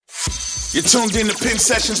You're tuned in to Pinn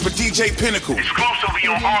Sessions with DJ Pinnacle. Exclusively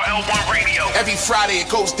on RL1 Radio. Every Friday it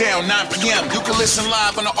goes down 9 p.m. You can listen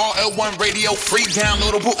live on the RL1 Radio free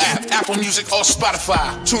downloadable app, Apple Music or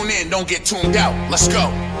Spotify. Tune in, don't get tuned out. Let's go.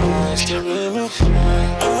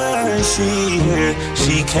 I see her.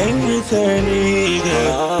 She came with her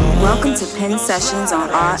nigga. Welcome to Pinn Sessions on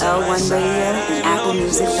RL1 Radio and Apple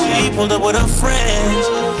Music. She pulled up with her friends.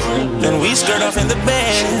 Then we skirt off in the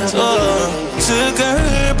Benz. Took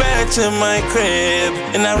her back to my crib,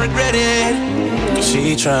 and I regret it. Cause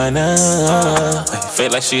she tryna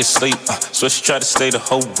feel like she asleep. So she tried to stay the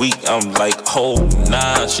whole week. I'm like, oh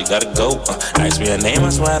nah, she gotta go. Ask me her name, I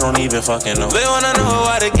swear I don't even fucking know. They wanna know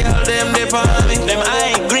why the girl them dip on me. Them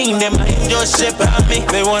I ain't green, them I ain't just shit on me.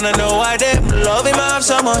 They wanna know why them love him off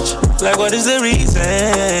so much. Like what is the reason?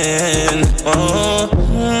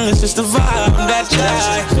 It's just the vibe, that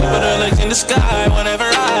guy. Put her legs in the sky whenever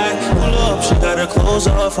I pull up. She got her clothes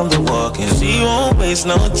off from the walking. She won't waste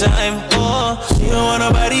no time. She don't want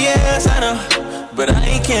nobody else, I know. But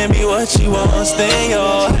I can't be what she wants. They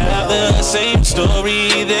all have the same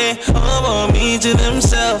story. They all want me to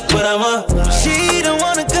themselves, but she don't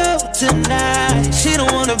wanna go tonight. She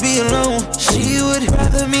don't wanna be alone. She would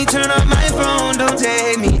rather me turn on my phone. Don't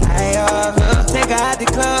take me high off her. Take out the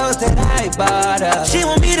clothes that I bought her. She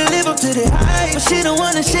want me to live up to the hype, but she don't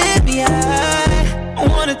wanna share me high. I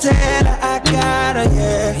wanna tell her I got her,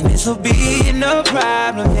 yeah. And this'll be no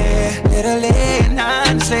problem, yeah. Let her lay and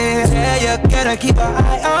honestly tell you, gotta keep her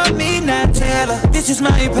eye on me, not tell her this is my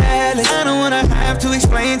palace. I don't wanna have to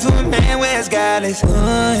explain to a man where it's godless.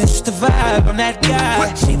 It's just the vibe from that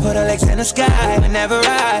guy. She put her legs in the sky whenever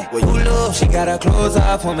I pull up. She got her clothes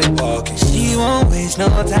off when we walking. She won't waste no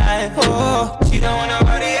time. She don't want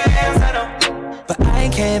nobody else, I know. But I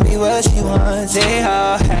can't be what she wants. They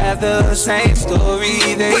all have the same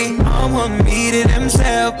story. They all want me to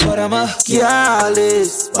themselves, but I'm a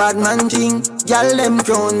careless, bad man thing. Y'all them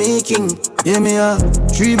crown me king. Yeah, me a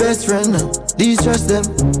 3 best friend now. Distrust them,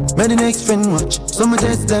 may the next friend watch. Some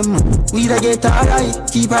test them. We da get alright.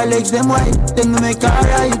 Keep our legs them wide, then we make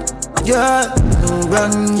alright. Yeah, no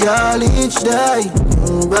run, y'all each day.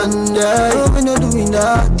 No run day. Oh, we no doing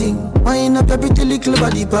that thing. Wind up a pretty little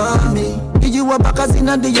body for me. Give you a back as in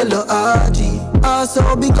the yellow RG.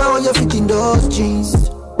 Also big how you fit in those jeans.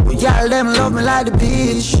 But y'all them love me like the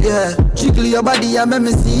beach, yeah. Jiggle your body and make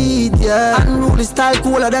me see it, yeah. Unruly style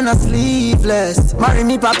cooler than a sleeveless. Marry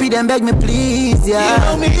me papi then beg me please,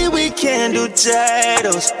 yeah. You know me, we can't do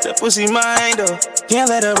titles. The pussy mine though. Can't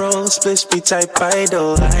let her roll, split be type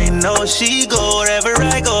idol. I know she go wherever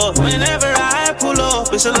I go. Whenever I pull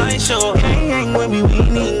up, it's a light show. Hang with me,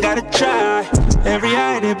 we ain't gotta try. Every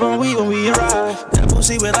idea, but we when we arrive. That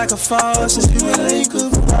pussy went like a faucet, you went like a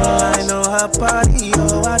faucet. I know her body,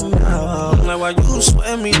 oh I know. Like why you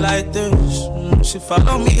sweat me like this? She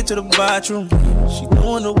follow me to the bathroom. She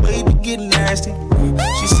knowin' the way to get nasty.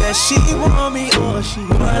 She said she want me, oh she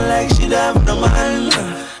want like she love no man.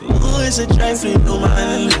 Ooh, it's a trifling no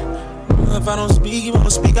man. If I don't speak, you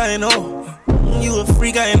won't speak, I know. You a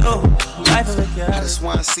freak, I know. Life is like I just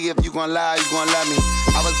wanna see if you gon' lie, you gon' love me.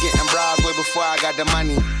 I was getting bribes way before I got the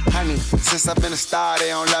money. Honey, since I've been a star, they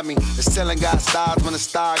don't love me. The ceiling got stars when the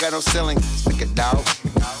star got no ceiling. Stick it out,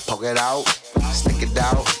 poke it out, stick it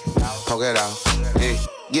out, poke it out.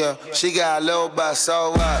 Yeah, she got a little butt,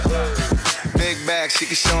 so what? Big bag, she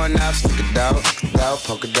can show enough. Stick it out,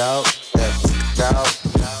 poke it out, stick it out,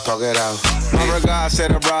 poke it out. My regards to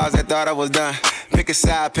the bras that thought I was done. Pick a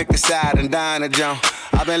side, and dine a jump.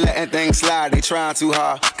 I've been letting things slide, they trying too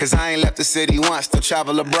hard. Cause I ain't left the city once, still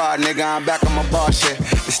travel abroad. Nigga, I'm back on my bar shit.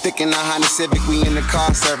 It's sticking a Honda Civic, we in the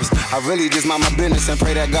car service. I really just mind my business and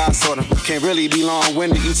pray that God sort 'em. Can't really be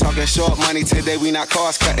long-winded, you talking short money today, we not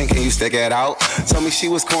cost cutting. Can you stick it out? Told me she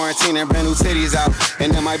was quarantining, brand new titties out.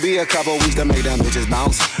 And there might be a couple weeks to make them bitches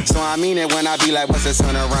bounce. So I mean it when I be like, what's the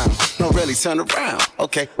turn around? No, really, turn around.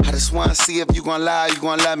 Okay, I just wanna see if you gon' lie, you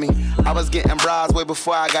gon' love me. I was getting bribes way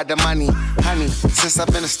before I got the money. Honey, since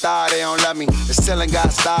I've been a star, they don't love me. The ceiling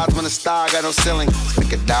got stars when the star got no ceiling.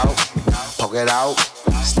 Stick it out, poke it out,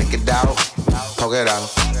 stick it out, poke it out.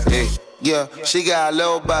 Yeah, she got a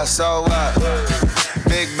little butt, so what?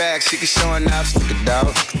 Big bag, she can show enough. Stick it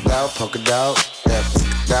out, poke it out, yeah, stick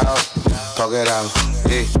it out, poke it out.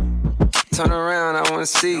 Turn around, I wanna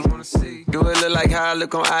see. Do it look like how I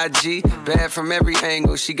look on IG? Bad from every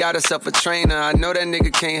angle. She got herself a trainer. I know that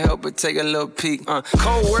nigga can't help but take a little peek.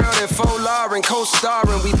 Cold World and Faux Lauren,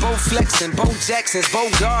 co-starring. We both flexing, Bo Jackson's, Bo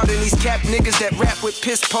Garden. These cap niggas that rap with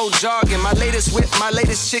piss po jargon. My latest whip, my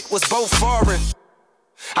latest chick was both foreign.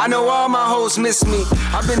 I know all my hoes miss me.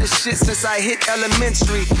 I've been the shit since I hit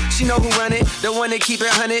elementary. She know who run it, the one that keep it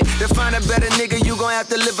 100. To find a better nigga, you gon' have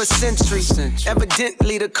to live a century.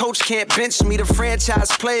 Evidently, the coach can't bench me. The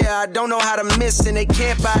franchise player, I don't know how to miss, and they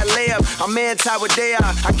can't buy a layup. I'm anti what they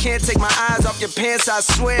are. I can't take my eyes off your pants, I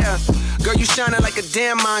swear. Girl, you shining like a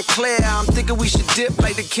damn Montclair. I'm thinking we should dip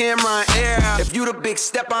like the camera in air. If you the big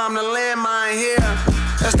stepper, I'm the landmine here.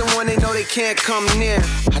 That's the one they know they can't come near.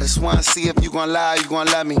 I just wanna see if you gon' lie, you gon'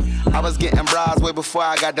 love me. I was getting bras way before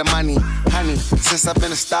I got the money. Honey, since I've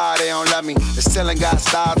been a star, they don't love me. The ceiling got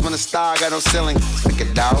stars when the star got no ceiling. Stick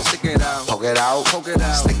it out, Stick it out, poke it out, poke it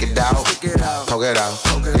out, stick it out, stick it out, poke it out.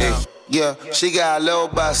 poke it out. Yeah, she got a little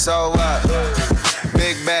butt, so what?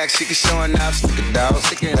 Big bag, she can show enough. Stick it out,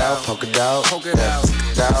 Stick it out, poke it out, poke it out,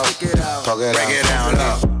 stick it out, stick it out, poke it out. Break it down,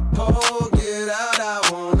 low. Poke it out,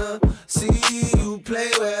 I wanna see you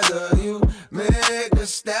play, whether you make a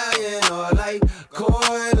stallion or like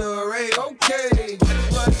Coil or Ray. Okay.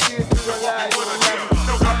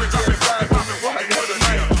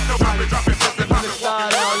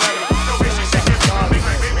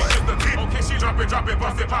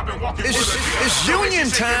 It's union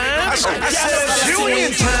time. I said it's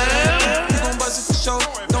union time.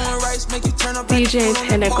 DJ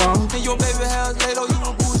Pinnacle. And your baby house later, you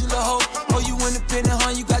a bougie little hoe. Oh, you independent,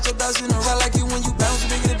 huh? You got your dust in a row. I like it when you bounce,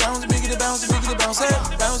 bigger bounce, bigger bounce, bigger bounce,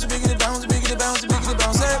 bounce, bigger bounce, bigger bounce, bigger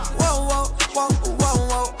bounce. Whoa, whoa, whoa, whoa,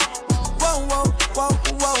 whoa, whoa, whoa, whoa,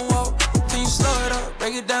 whoa, whoa. Can you slow it up,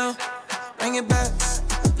 break it down, bring it back?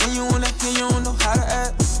 When you wanna hear, you don't know how to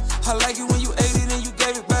act. I like it when you ate it and you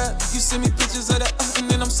gave it back. You send me pictures of that, and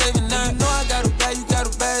then I'm saving that. You know I got it bad, you got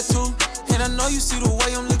it bad too. And I know you see the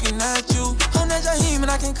way I'm looking at you. I'm that Jaheim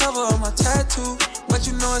and I can't cover up my tattoo. But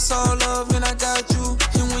you know it's all love and I got you.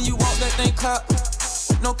 And when you walk that thing clap,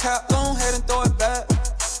 no cap, go ahead and throw it back.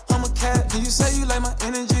 I'm a cat, and you say you like my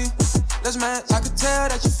energy. Let's match, I can tell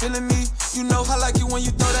that you feeling me. You know I like it when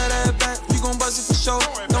you throw that ass back. You gon' buzz it for sure.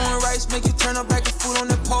 Throwing rice, make you turn up back and food on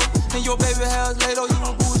the pole. And your baby house later, you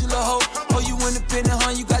a bougie little hoe. Oh, you independent,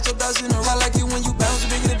 huh? You got your dust in a row. I like it when you bounce,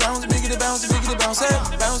 bigger bounce, bigger bounce, bigger bounce,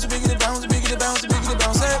 bounce, bigger bounce, bigger bounce, bigger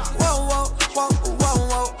bounce. Whoa, whoa, whoa, whoa,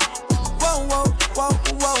 whoa, whoa, whoa,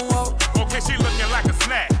 whoa, whoa. Okay, she looking like a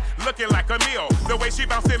snack, looking like a meal. The way she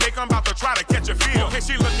bounce it, make 'em about to try to catch a feel. Okay,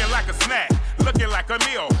 she looking like a snack, looking like a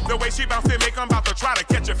meal. The way she bounce it, make 'em about to try to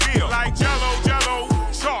catch a feel. Like Jello, Jello,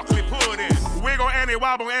 chocolate pudding. Wiggle and it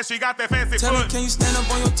wobble and she got that fancy Tell foot. me, can you stand up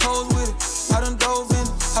on your toes with it? I done dove in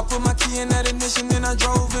it. I put my key in that ignition and I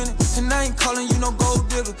drove in it. And I ain't calling you no gold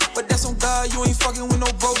digger, but that's on God, you ain't fucking with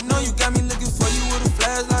no broke. No, you got me looking for you with a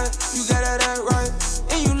flashlight. You got that right.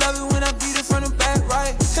 And you love it when I beat it from the back,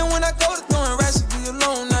 right? And when I go to throwing rats, it be a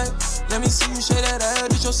long night. Let me see you shake that ass,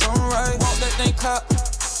 it's your song, right? Walk that thing clap,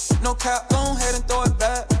 no cap, go ahead and throw it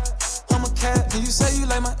back. I'm a cat, and you say you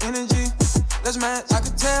like my energy. Let's match, I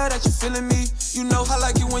can tell that you feeling me. You know I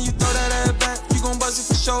like it when you throw that ass back. You gon' buzz it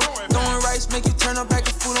for sure. Throwing rice, make you turn up back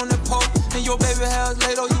and food on the pole. And your baby house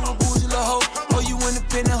later, you a bougie little hoe. Oh, you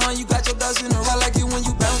independent, huh? You got your dust in a row. I like it when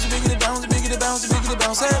you bounce, bigger bounce, bigger bounce, bigger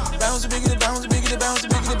bounce, bounce, bigger bounce, bigger bounce,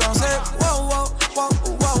 bigger bounce. Whoa, whoa, whoa,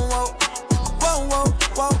 whoa, whoa, whoa, whoa,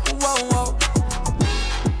 whoa, whoa, whoa.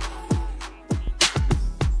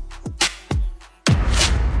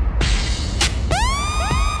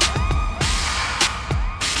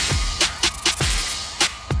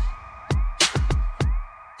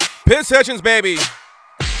 Pinn Sessions, baby.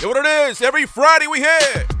 You know what it is? Every Friday we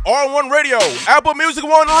hit R1 Radio, Apple Music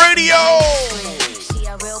One Radio. She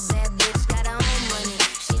a real bad bitch, got her own money.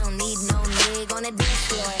 She don't need no nigga on the dance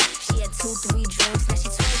floor. She had 2-3 drinks, now she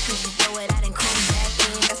twerking. She throw it out and come back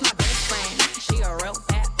in. That's my best friend. She a real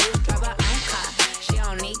bad bitch, drive her own car. She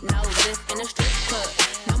don't need no lift in a strip club.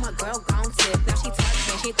 Now my girl gon' tip, now she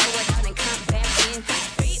twerking. She throw it out and come back in.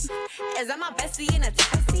 Is that my bestie in a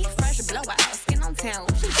taxi? Fresh blowout, skin on town,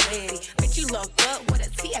 she ready. Bitch, you look good with a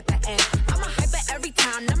T at the end. I'm a hyper every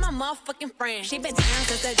time, not my motherfucking friend. She been down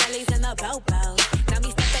since the jellies and the bobos. Now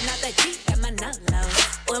me stepping out the Jeep and my nut low.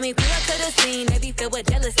 When we pull up to the scene, they be filled with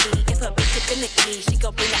jealousy. If a bitch up in the key, she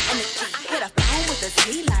gon' bring the energy. I hit a phone with a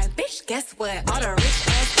T like, bitch, guess what? All the rich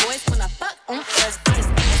ass boys wanna fuck on us. Just ass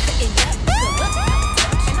sitting up, look out,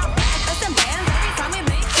 touch. And I'm back, that's some bands every time we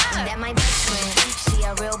make up. That my best friend, she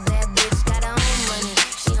a real bad bitch, got her own money.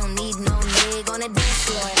 She don't need no nigga on the dance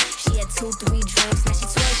floor. She had 2-3 drinks, now she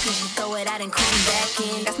twerking. She throw it out and come back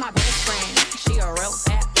in. That's my best friend, she a real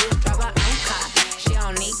bad bitch, drive her own car. She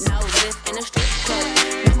don't need no lift in a strip club.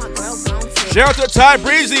 Now my girl gon' tip. Shout out to Ty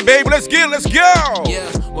Breezy, baby. Let's get it, let's go. Yeah.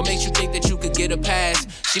 What makes you think that you could get a pass?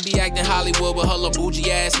 She be acting Hollywood with her little bougie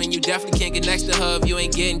ass. Man, you definitely can't get next to her if you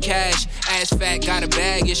ain't getting cash. Ass fat, got a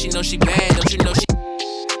bag, yeah, she know she bad. Don't you know she...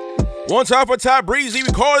 One time for Ty Breezy,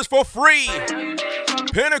 record us for free.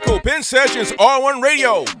 Pinnacle, Pinn Sessions, R1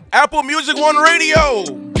 Radio, Apple Music One Radio.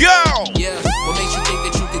 Go! Yeah, what makes you think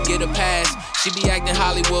that you could get a pass? She be acting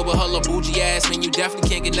Hollywood with her little bougie ass. Man, you definitely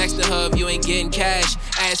can't get next to her if you ain't getting cash.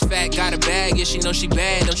 Ass fat, got a bag, yeah, she know she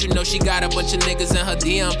bad. Don't you know she got a bunch of niggas in her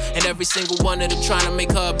DM? And every single one of them trying to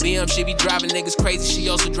make her a BM. She be driving niggas crazy, she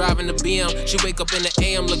also driving the BM. She wake up in the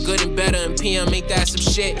AM, look good and better in PM. Ain't that some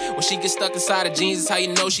shit? When she get stuck inside of jeans, is how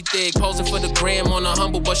you know she thick. Posing for the gram on her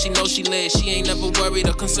humble, but she know she lit. She ain't never worried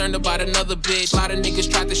or concerned about another bitch. A lot of niggas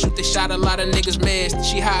tried to shoot, they shot, a lot of niggas missed.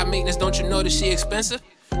 She high maintenance, don't you know that she expensive?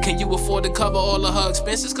 Can you afford to cover all of her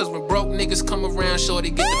expenses? Cause when broke niggas come around, shorty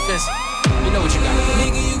get defensive. You know what you got.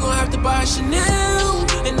 Nigga, you gon' have to buy Chanel.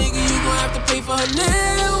 And nigga, you gon' have to pay for her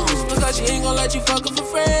nails. Because she ain't gon' let you fuck her for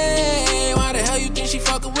free. Why the hell you think she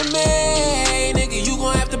fucking with me? Nigga, you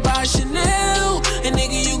gon' have to buy Chanel. And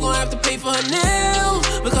nigga, you gon' have to pay for her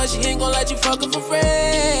nails. Because she ain't gon' let you fuck her for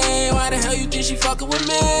free. Why the hell you think she fucking with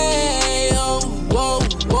me? Oh, whoa,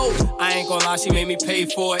 whoa. I ain't gon' lie, she made me pay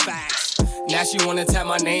for it. Now she wanna tap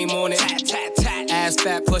my name on it. Tat, tat, tat. Ass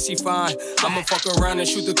fat, plus she fine. I'ma fuck around and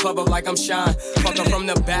shoot the club up like I'm Shine. Fuck her from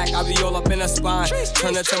the back, I be all up in her spine.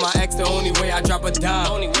 Turn her to my ex, the only way I drop a dime.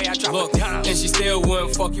 Look, and she still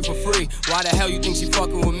wouldn't fuck you for free. Why the hell you think she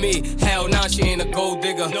fucking with me? Hell nah, she ain't a gold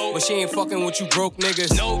digger. But she ain't fucking with you broke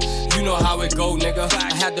niggas. You know how it go, nigga.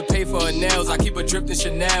 I had to pay for her nails, I keep her dripped in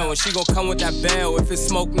Chanel. And she gon' come with that bell if it's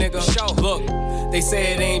smoke, nigga. Look, they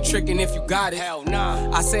say it ain't trickin' if you got it. Hell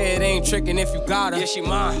nah. I say it ain't trickin' if you got her. Yeah, she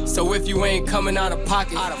mine. So if you ain't coming out of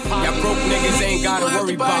pocket, y'all broke niggas ain't gotta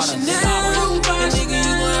worry about her. And nigga, you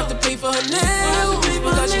gon' have to pay for her nails.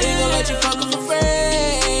 Because she ain't gon' let you fuck her for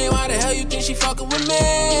free. Why the hell you think she fucking with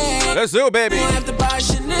me? Let's do it, baby.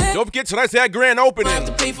 Don't forget tonight's that grand opening.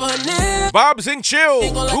 Bob's and Chill,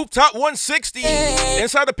 Rooftop 160,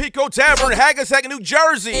 inside the Pico Tavern, Hackensack, New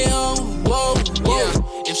Jersey. Yeah.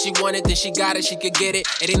 If she want it, then she got it, she could get it.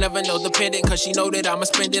 It ain't never no dependent, cause she know that I'ma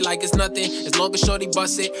spend it like it's nothing. As long as shorty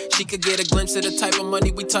bust it, she could get a glimpse of the type of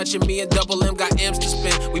money we touching. Me and Double M got M's to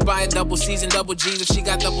spend. We buying double C's and double G's if she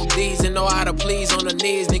got double D's and know how to please on her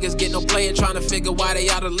knees. Niggas get no playin', trying to figure why they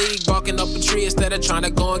out of league. Barking up a tree instead of trying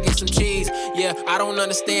to go and get some cheese. Yeah, I don't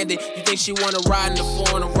understand it. You think she wanna ride in the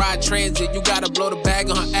foreign or ride transit? You gotta blow the bag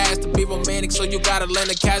on her ass to be romantic, so you gotta lend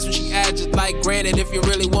her cash when she asks, just like granted. If you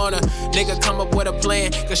really wanna, nigga, come up with a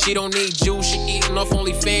plan. Cause she don't need juice, she eating off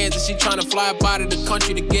OnlyFans. And she tryna fly up out of the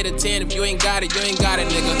country to get a 10. If you ain't got it, you ain't got it,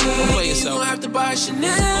 nigga. Don't play yourself. You gon' have to buy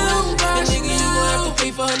Chanel. And nigga, you gon' have to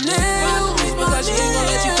pay for her nails. Because she ain't gon'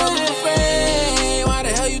 let you fuck her for free. Why the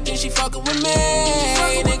hell you think she fucking with me?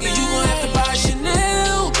 Nigga, you gon' have to buy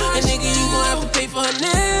Chanel. And nigga, you gon' have to pay for her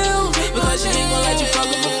nails. Because she ain't gon' let you fuck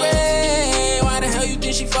her for free. Why the hell you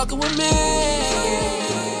think she fucking with me?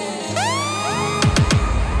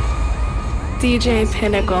 DJ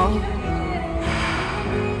Pinnacle.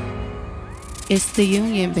 It's the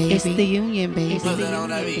union, baby. It's the union, baby.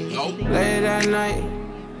 Late at night,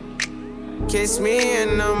 kiss me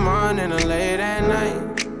in the morning or late at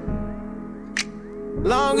night.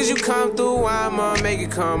 Long as you come through, I'ma make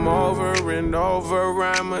it come over and over.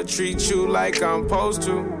 I'ma treat you like I'm supposed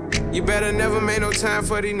to. You better never make no time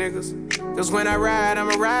for these niggas. Cause when I ride,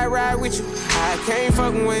 I'ma ride with you. I can't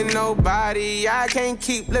fucking with nobody. I can't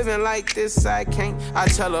keep living like this, I can't. I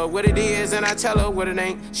tell her what it is and I tell her what it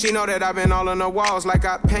ain't. She know that I've been all on the walls like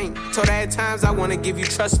I paint. Told her at times I wanna give you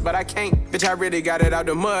trust, but I can't. Bitch, I really got it out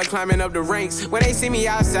the mud, climbing up the ranks. When they see me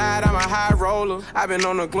outside, I'm a high roller. I've been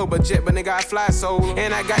on a global jet, but nigga, I fly solo.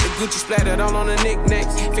 And I got the Gucci splattered all on the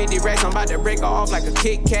knickknacks. 50 racks, I'm about to break her off like a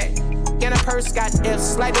Kit Kat. And a purse got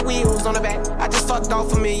F's, like the wheels on the back. I just fucked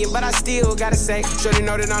off $1 million, but I still gotta say. Shorty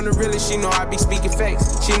know that I'm the realest, she know I be speaking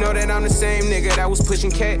facts. She know that I'm the same nigga that was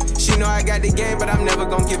pushing cat. She know I got the game, but I'm never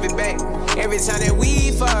gonna give it back. Every time that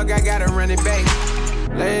we fuck, I gotta run it back.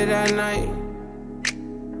 Late at night,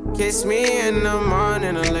 kiss me in the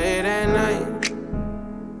morning or late at night.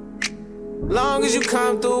 Long as you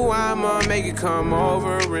come through, I'ma make it come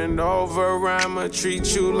over and over. I'ma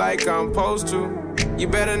treat you like I'm supposed to. You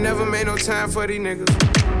better never make no time for these niggas.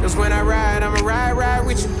 Cause when I ride, I'ma ride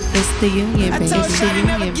with you. It's the union, baby. I told you I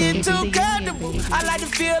never get too comfortable. I like to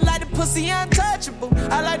feel like the pussy untouchable.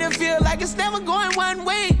 I like to feel like it's never going one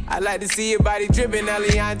way. I like to see your body dripping,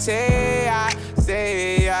 Eliante. I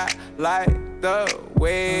say I like the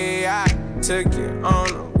way I took you on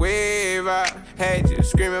a wave. I had you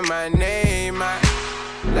screaming my name.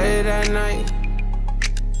 Late at night,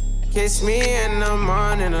 Kiss me in the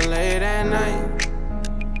morning or late at night.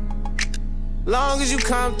 Long as you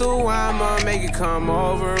come through, I'ma make it come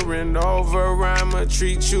over and over. I'ma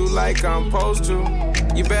treat you like I'm supposed to.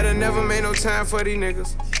 You better never make no time for these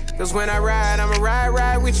niggas. Cause when I ride, I'ma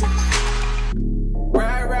ride with you.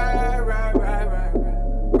 Ride, ride, ride, ride, ride,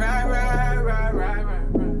 ride, ride, ride, ride,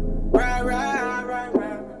 ride, ride, ride,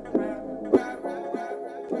 ride.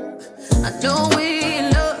 I know we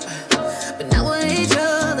in love, but not with each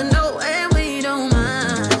other, no, and we don't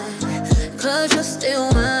mind. Cause you're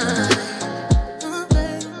still mine.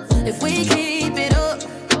 If we keep it up,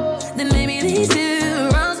 then maybe these 2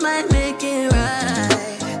 wrongs might make it right.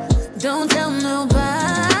 Don't tell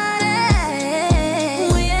nobody.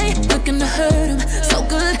 We ain't looking to hurt him. So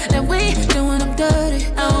good that we doing them dirty.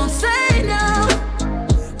 I won't say no,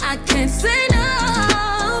 I can't say no.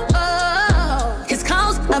 His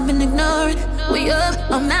calls I've been ignoring. We up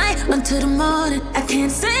all night until the morning. I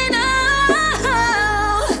can't say no.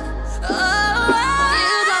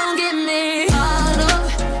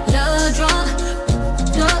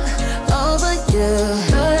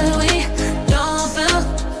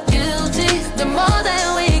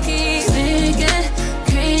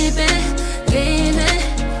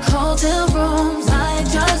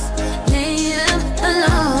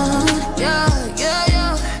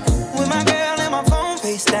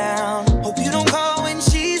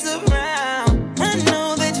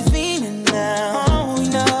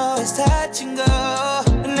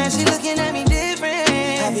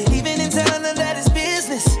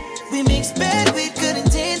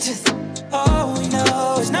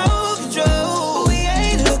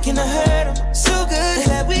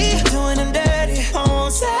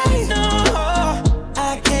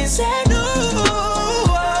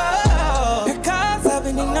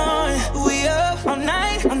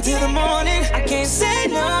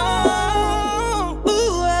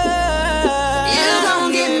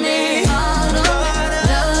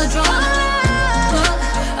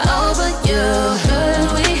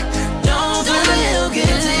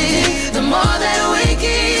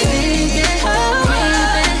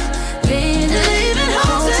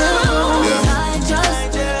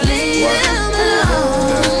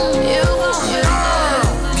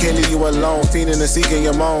 Fiending and seeking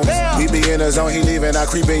your moans. We be in the zone, he leaving, I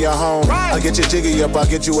creep in your home. I get your jiggy up, I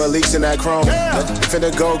get you a leaks in that chrome.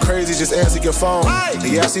 Finna go crazy, just answer your phone.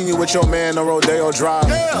 Yeah, I seen you with your man on Rodeo Drive.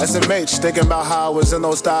 SMH, thinking about how I was in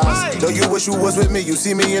those styles. Though you wish you was with me, you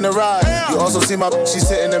see me in the ride. You also see my she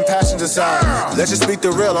sitting in passenger side. Let's just speak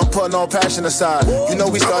the real, I'm putting all passion aside. You know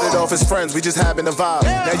we started off as friends, we just having a vibe.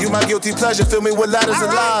 Now you my guilty pleasure, fill me with ladders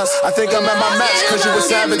and lies. I think I'm at my match, cause you were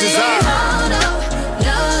savage as I.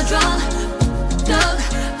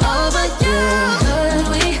 Over you,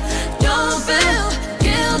 we don't feel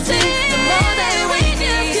guilty. The more that we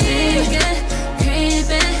keep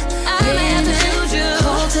creeping, I may have to shoot you.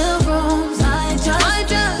 Hotel rooms, I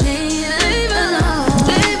just leave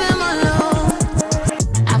him alone.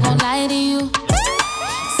 I won't lie to you.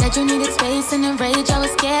 Said you needed space and the rage. I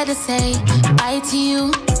was scared to say bye to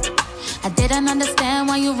you. I didn't understand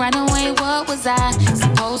why you ran away. What was I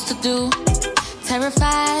supposed to do?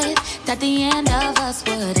 Terrified that the end of us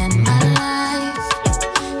would end my life.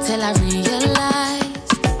 Till I realized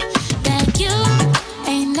that you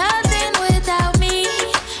ain't nothing without me.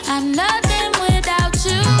 I'm nothing without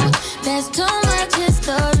you. There's too much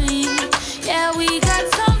history. Yeah, we got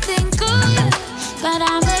something good, but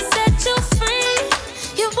I'ma set you free.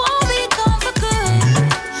 You won't be gone for good.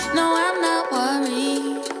 No, I'm not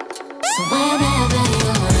worried. So whenever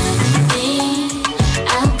you're ready,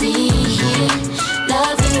 I'll be here.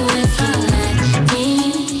 Love you if you let me.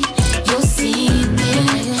 You'll see me.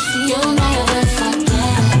 You'll never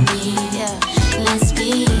forget me. Yeah. Let's be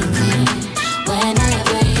clean.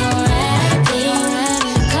 Whenever you're ready,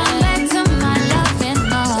 come back to my loving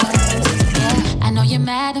arms. Yeah. I know you're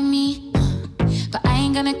mad at me, but I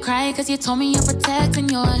ain't gonna cry cause you told me you're protecting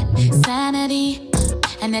your sanity.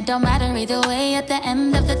 And it don't matter either way, at the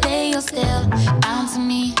end of the day you're still bound to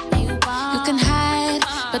me. You can hide,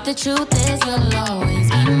 but the truth is you'll always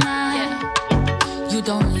be mine. You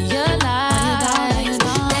don't realize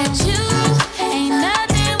that you ain't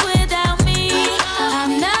nothing without me.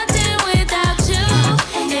 I'm nothing without you.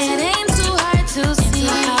 It ain't too hard to see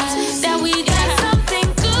that we got something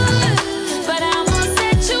good, but I'ma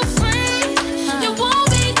set you free. You won't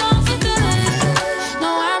be gone for good. No,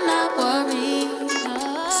 I'm not worried.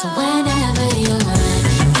 So whenever you're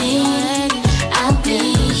ready, I'll be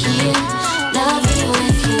here. Love you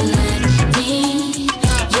if you let me.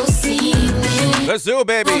 You'll see me. Let's do it,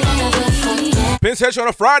 baby. Pinn Sessions on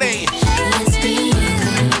a Friday. Let's be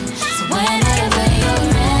clean. So whenever you're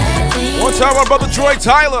ready. One time, my brother Troy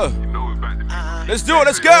Tyler. Let's do it.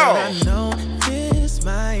 Let's go. I know this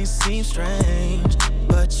might seem strange,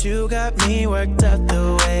 but you got me worked up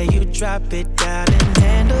the way you drop it down and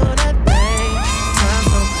handle that thing.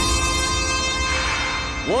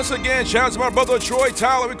 Once again, shout out to my brother Troy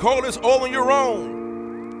Tyler. We call this All on Your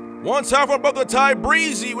Own. One time for my brother Ty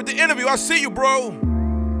Breezy with the interview. I see you, bro.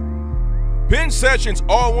 Pinn Sessions,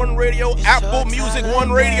 All One Radio, Apple Music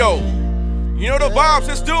One Radio. You know the vibes.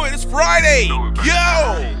 Let's do it. It's Friday.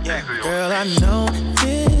 Yo! Girl, I know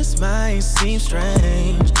this might seem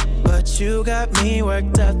strange, but you got me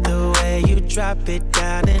worked up the way you drop it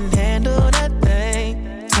down and handle that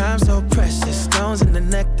thing. Time so precious, stones in the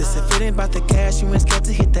necklace. If it ain't about the cash, you ain't scared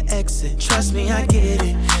to hit the exit. Trust me, I get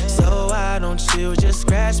it. So why don't you just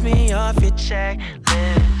scratch me off your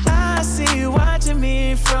checklist? I see you watching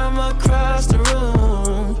me from across the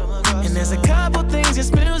room, and there's a couple things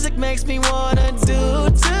this music makes me wanna do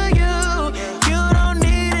to you. You don't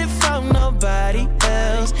need it from nobody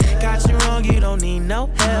else. Got you wrong, you don't need no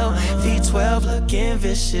help. V12 looking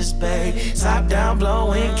vicious, babe. Top down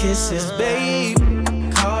blowing kisses, babe.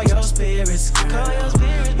 Call your spirits, girl.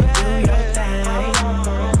 Do your thing.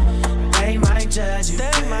 They might judge you,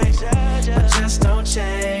 but just don't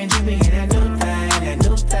change. You be in that new thing, They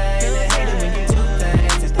hate it when you do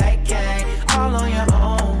things that they can't. All on your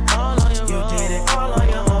own, you did it all on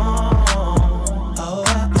your own. Oh.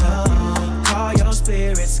 Call your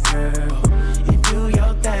spirits, girl, and do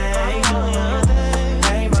your thing.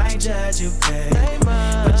 They might judge you, babe,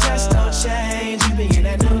 but just don't change. You be in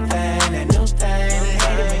that new thing, They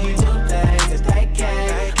hate it when you do things that they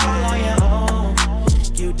can't. All on your own,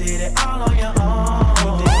 you did it all on your own.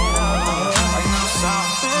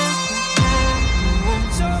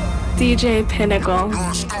 DJ Pinnacle.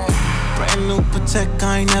 Brand new Patek,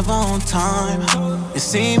 I ain't never on time. You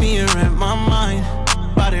see me, you're in my mind.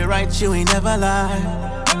 Body right, you ain't never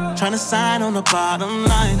lied. Tryna sign on the bottom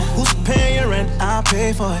line. Who's paying your rent? I'll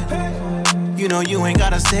pay for it. You know you ain't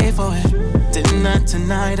gotta stay for it. Dinner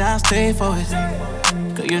tonight, I'll stay for it.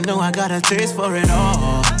 Cause you know I got a taste for it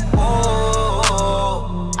all.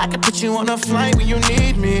 Oh, I can put you on a flight when you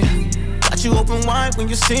need me. Got you open wide when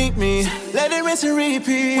you see me. Let it rinse and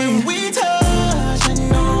repeat. When we touch, I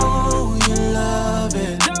know you love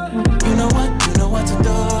it. You know what to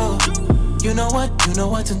do. You know what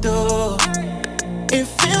to do. It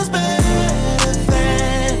feels better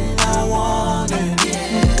than I want it.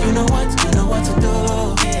 You know what to do.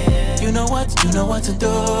 You know what to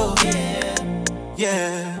do.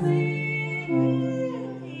 Yeah.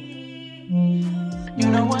 You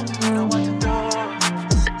know what to do.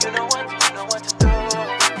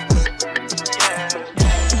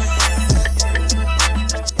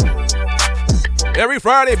 Every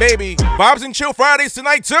Friday, baby. Vibes and Chill Fridays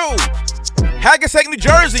tonight, too. Hackensack, New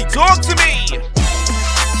Jersey. Talk to me.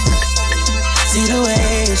 See the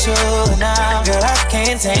way you show now, girl, I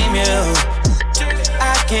can't tame you.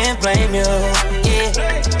 I can't blame you. Yeah,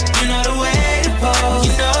 you know the way to pose.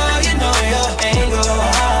 You know your angle.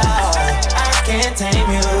 I can't tame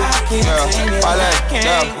you.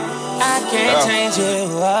 I can't change you.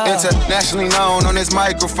 Internationally known on this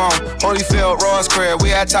microphone. Holyfield, Ross Crib,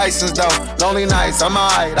 we at Tyson's though. Lonely nights, I'm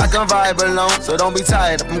alright, I can vibe alone. So don't be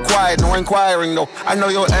tired, I'm quiet, no inquiring though. I know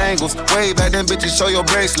your angles, way back then bitches show your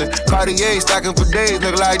bracelet. Cartier stacking for days,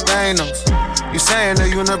 look like Thanos. You saying the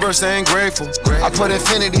universe ain't grateful. I put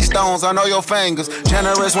infinity stones on all your fingers.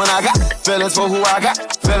 Generous when I got feelings for who I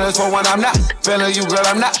got. Feelings for when I'm not. Feeling you, girl,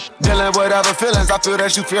 I'm not. Dealing with other feelings, I feel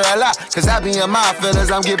that you feel a lot. Cause I be in my feelings,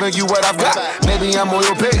 I'm giving you what I've got. Maybe I'm on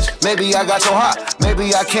your page, maybe I got your heart.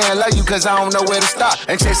 Maybe I can't love you cause I don't know where to stop.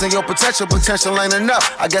 And chasing your potential ain't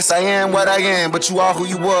enough. I guess I am what I am, but you are who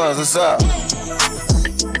you was, what's up?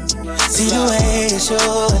 See the way you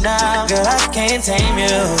show now, girl, I can't tame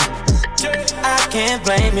you. I can't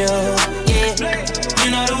blame you, yeah.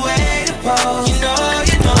 You know the way to pose. You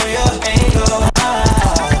know your angle.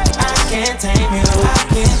 I can't tame you. I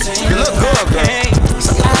can't tame you. You look good, girl.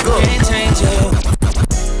 I can't change you.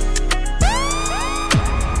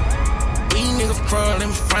 We niggas pro, let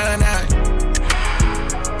me find out.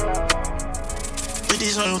 Put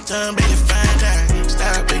this on your tongue, baby, find out.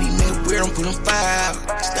 Stop, baby, nigga weird, I'm putting fire out.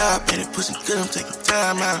 Stop, baby, pussy good, I'm taking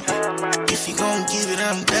time out. If you gon' give it,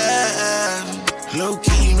 I'm down. Low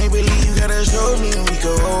key, maybe you gotta show me and we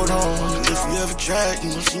can hold on. If you ever tried,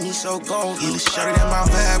 you gon' see me so gone. Yeah, let's shut it at my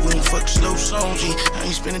vibe when you fuck slow songs. Yeah, I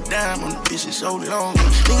ain't spend a dime on the bitch in so long.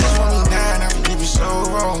 Niggas want me dying, I been living so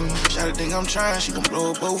wrong. Shawty think I'm trying, she gon'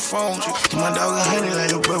 blow up both phones. Keep my dog a honey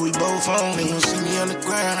like your bro, we both on. They gon' see me on the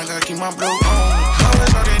ground, I gotta keep my blow on.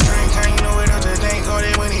 Always on that drink, I ain't know it out that thank God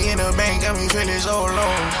that money in the bank got me feeling so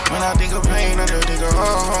low. When I think of pain, I just think of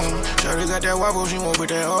home. Shawty got that wobble, she won't put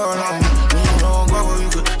that all on. When you know I'm guapo,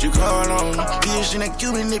 you call on. Bitch in that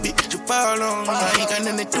Cuban, that bitch, you fall on. I ain't got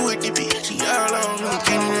nothing to do with it, bitch, she all on.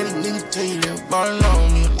 Can't let a nigga tell you that ball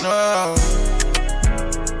on me, no.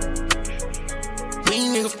 Where you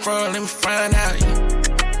nigga from, let me find out.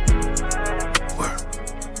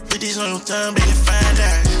 Put this on your tongue, baby, find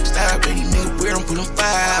out. Stop, baby, nigga, weird, I'm pulling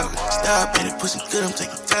fire out. Stop, baby, pussy good, I'm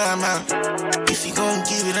taking time out. If you gon'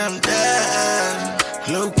 give it, I'm down.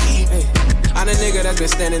 Low key, hey. I'm a nigga that's been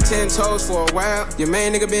standing 10 toes for a while. Your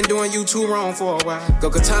main nigga been doing you too wrong for a while. Go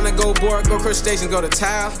katana, go board, go crustacean, go to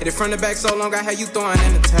towel. Hit it from the back so long, I had you throwing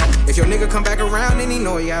in the towel. If your nigga come back around, then he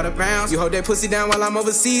know he out of bounds. You hold that pussy down while I'm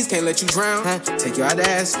overseas, can't let you drown. Take you out to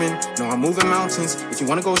Aspen, no, I'm moving mountains. If you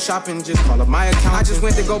wanna go shopping, just call up my account. I just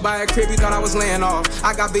went to go buy a crib, you thought I was laying off.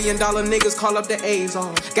 I got $1 billion niggas, call up the A's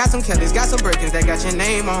off. Got some Kellys, got some Birkins that got your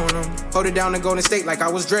name on them. Hold it down to Golden State like I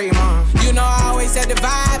was Draymond. You know I always had the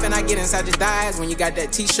vibe, and I get inside your thighs when you got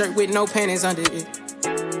that t-shirt with no panties under it.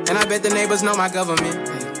 And I bet the neighbors know my government.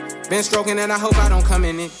 Been stroking and I hope I don't come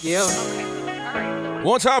in it, yeah.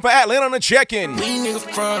 One time for Atlanta on the check-in.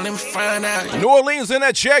 New Orleans in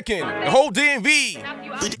that check-in. The whole DMV.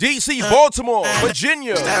 DC, Baltimore,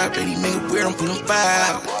 Virginia. Stop, baby, nigga, weird, I'm pulling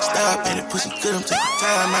fire out. Stop, baby, pussy good, I'm taking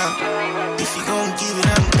time out. If you gon' give it,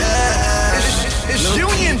 I'm down. It's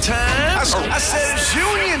union time. I said it's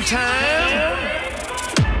union time.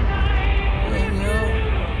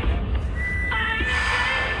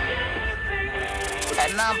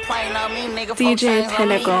 DJ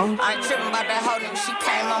Pinnacle. I ain't tripping about that hoe nigga, she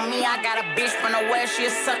came on me. I got a bitch from the west, she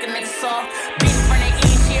a suckin' nigga soft. Bitch from the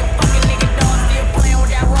east, she a fucking nigga dog. Still playing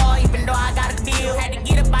with that raw, even though I got a deal. Had to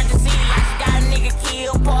get up out the city, I just got a nigga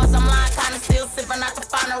killed. Pause, I'm lying, kinda still sippin' out the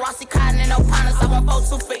fountain. Rossi Cotton and no partners, I want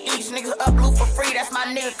 4-2 for each. Niggas up blue for free, that's my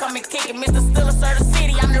nigga, come and kick it. Mr. Stiller, sir, the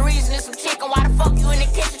city, I'm the reason it's some chicken. Why the fuck you in the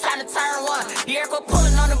kitchen trying to turn one? The air go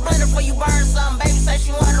pulling on the blender before you burn something. Baby say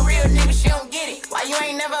she want a real nigga, she don't get it. Why you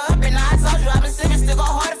ain't never up and I told you I've been sipping, still go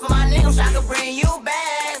harder for my niggas. I could bring you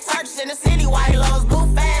back. Turks in the city, white lows, blue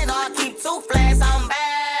fast. No, I keep 2 flags, I'm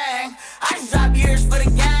bang. I just drop years for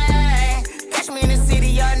the gang. Catch me in the city,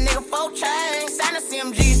 young nigga, 4 chains. Santa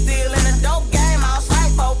CMG still in the dope game. I was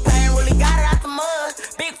like 4 pain, really got it out the mud.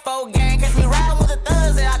 Big 4 gang, catch me riding with the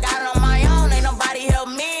thugs. And I got it on my own, ain't nobody help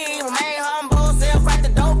me. Remain humble, sell crack the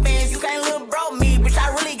dope ends. You can't little bro me, bitch,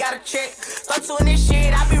 I really got a check. Throw 2 in this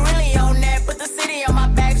shit, I be really on that. Put the city on my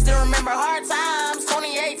back, still remember hard times.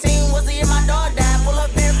 2018 was the year my dog died. Pull up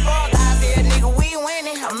in frog eyes, yeah, nigga, we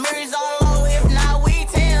winning. I'm Mary's on low, if not, we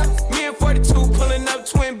Tim. Me and 42 pulling up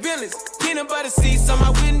twin billions. Peanut butter seats on my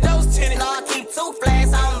windows tinted. No, I keep 2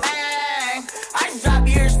 flags, I'm bang. I just drop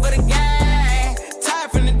years for the gang.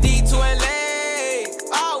 Tired from the D to LA.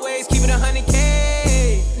 Always keep it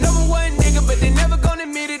 100K. Number 1 nigga, but they never gonna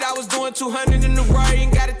admit it. I was doing 200 in the Rari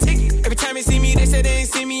and got a ticket. Every time they see me, they say they ain't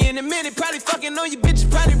see me in a minute. Probably fucking on you bitches,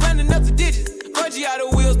 probably running up the digits. Budgie out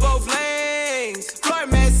of wheels, both lanes. Floor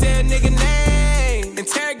man said nigga name.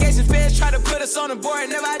 Interrogation feds try to put us on the board,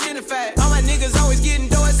 never identified. All my niggas always getting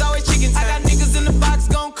dough, it's always chicken time. I got niggas in the box,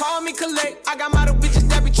 gon' call me collect. I got model bitches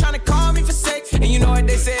that be tryna call me for sex. And you know what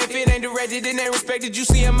they say, if it ain't directed, then they respected. You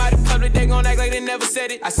see them out in public, they gon' act like they never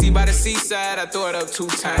said it. I see by the seaside, I throw it up 2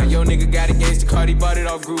 times. Yo nigga got against the Cardi, bought it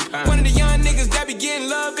off Groupon. One of the young niggas that be getting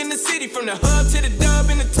love in the city. From the hub to the dub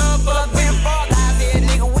in the tub. Pull up in frog eyes, yeah,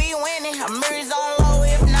 nigga, we winning. I'm Mary's on low,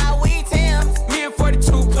 if not, we Tim. Me and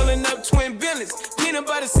 42 pulling up twin billions. Peanut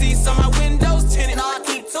butter seats on my windows tinted. No, I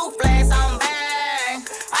keep 2 flags, I'm bang.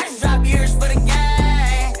 I just drop years for the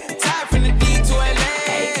gang. Tired from the D to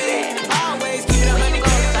LA. Always keep it 100K.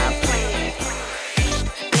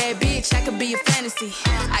 Bad bitch, I could be a fantasy.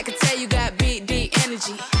 I could tell you got big, deep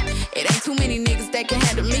energy. It ain't too many niggas that can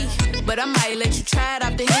handle me, but I might let you try it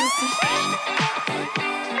off the Hennessy.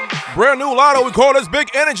 Brand new lotto, we call this Big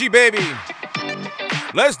Energy, baby.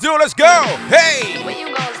 Let's do it, let's go. Hey!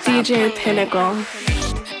 DJ Pinnacle.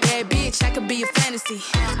 Bad bitch, I could be a fantasy.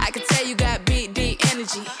 I could tell you got big, deep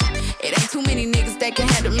energy. It ain't too many niggas that can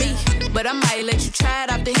handle me, but I might let you try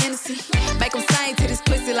it off the Hennessy. Make them sing to this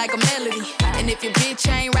pussy like a melody. And if your bitch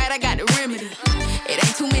ain't right, I got the remedy. It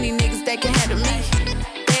ain't too many niggas that can handle me.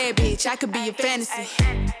 Bad bitch, I could be a fantasy.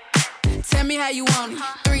 Tell me how you want it.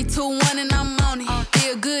 3, 2, 1 and I'm on it.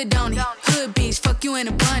 Feel good, don't it? Hood bitch, fuck you in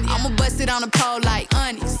a bunny. I'ma bust it on the pole like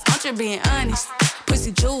honest. I'm just being honest.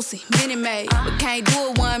 pussy juicy, mini made. But can't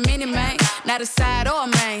do it 1 minute, man. Not a side or a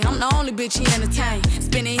main. I'm the only bitch he entertain.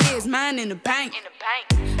 Spending his mind in the bank.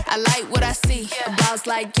 I like what I see. A boss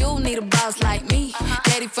like you need a boss like me.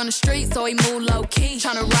 Daddy from the street, so he move low key.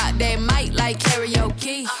 Tryna rock that mic like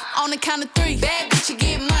karaoke. On the count of 3, bad bitch, you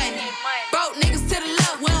get money. Broke niggas to the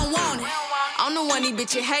left, we don't want it. I'm the one these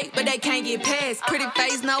bitches hate, but they can't get past. Pretty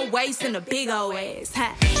face, no waist, and a big old ass.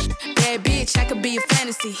 Ha. Bad bitch, I could be a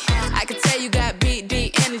fantasy. I could tell you got big,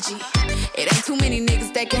 deep energy. It ain't too many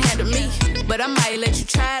niggas that can handle me. But I might let you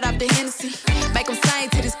try it off the Hennessy. Make them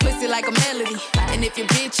sing to this pussy like a melody. And if your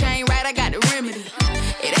bitch ain't right, I got the remedy.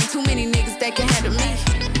 It ain't too many niggas that can handle me.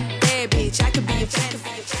 Bad bitch, I could be a fantasy.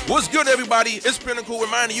 What's good, everybody? It's Pinnacle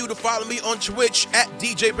reminding you to follow me on Twitch at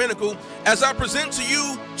DJ Pinnacle as I present to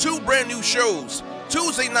you 2 brand new shows.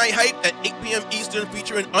 Tuesday Night Hype at 8 p.m. Eastern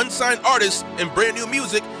featuring unsigned artists and brand new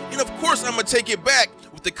music. And of course, I'm going to take it back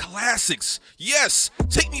with the classics. Yes,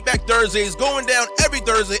 Take Me Back Thursdays going down every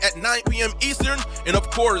Thursday at 9 p.m. Eastern. And of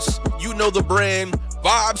course, you know the brand,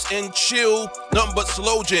 vibes and chill, nothing but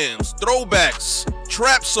slow jams, throwbacks,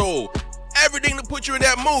 trap soul, everything to put you in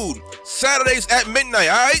that mood. Saturdays at midnight,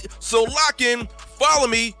 alright? So lock in, follow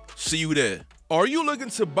me, see you there. Are you looking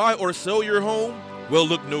to buy or sell your home? Well,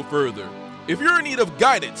 look no further. If you're in need of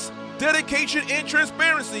guidance, dedication, and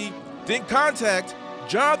transparency, then contact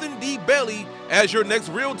Jonathan D. Belly as your next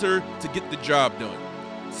realtor to get the job done.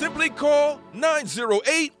 Simply call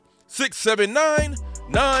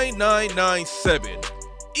 908-679-9997.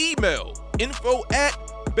 Email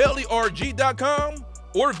info@bellyrg.com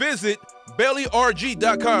or visit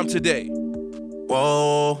bellyrg.com today.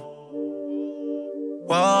 Whoa.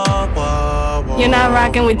 Whoa, whoa, whoa. You're not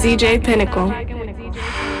rocking with DJ Pinnacle.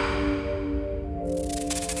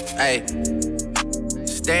 Hey,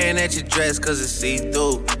 staring at your dress cause it's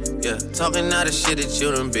see-through. Yeah, talking all the shit that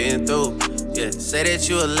you done been through. Yeah, say that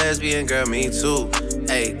you a lesbian, girl, me too.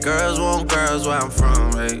 Hey, girls want girls where I'm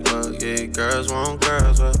from. Hey, well, yeah, girls want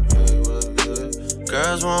girls where, yeah, well, yeah.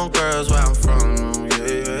 Girls want girls where I'm from.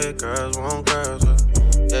 Yeah, yeah, girls want girls where,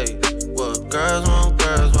 hey, well, girls want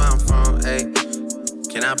girls where I'm from. Hey,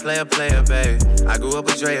 can I play a player, baby? I grew up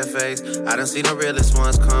with Drea face. I done seen the realest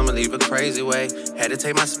ones come and leave a crazy way. Had to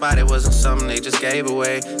take my spot, it wasn't something they just gave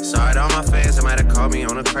away. Sorry to all my fans, they might have called me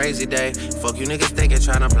on a crazy day. Fuck you niggas thinking,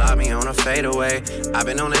 tryna block me on a fadeaway. I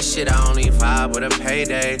been on that shit, I only vibe with a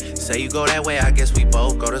payday. Say you go that way, I guess we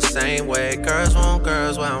both go the same way. Girls want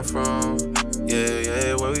girls where I'm from. Yeah,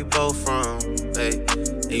 yeah, where we both from. Hey,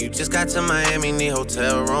 and you just got to Miami, need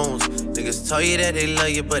hotel rooms. Niggas told you that they love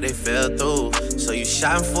you, but they fell through. So you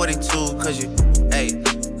shot in 42, cause you, hey,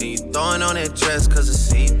 then you throwing on that dress cause it's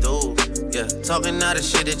see-through. Yeah, talking all the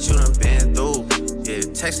shit that you done been through. Yeah,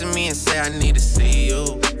 texting me and say I need to see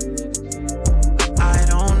you. I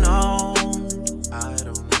don't know.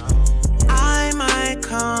 I might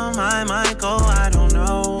come, I might go, I don't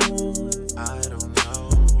know.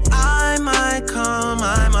 I might come,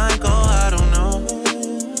 I might go, I don't know.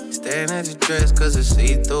 Staring at your dress cause it's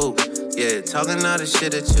see-through. Yeah, talking all the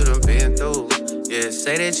shit that you done been through. Yeah,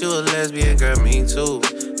 say that you a lesbian, girl, me too.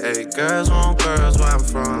 Hey, girls want girls where I'm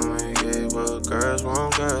from. Yeah, well, girls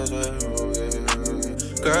want girls where, oh, yeah.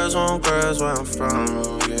 Girls want girls where I'm from.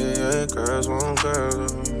 Oh, yeah, girls want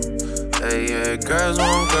girls. Hey, yeah, girls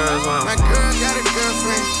want girls where I'm from. My girl got a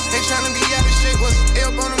girlfriend. They tryna be out of shape. What's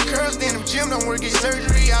up on them curls? Then them gym don't work, get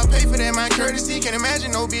surgery. I'll pay for that, my courtesy. Can't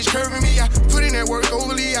imagine no bitch curving me. I put in that work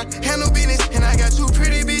overly. I handle business. And I got 2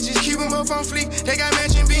 pretty bitches. Keep them up on fleek. They got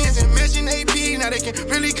matching beans and matching AP. Now they can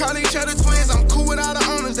really call each other twins. I'm cool with all the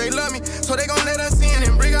owners. They love me. So they gon' let us in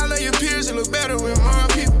and bring all of your peers and look better with more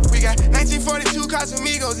people. We got 1942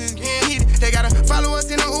 Casamigos. It's getting heated. They gotta follow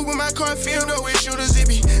us in the Uber. My car filled up with shooters. It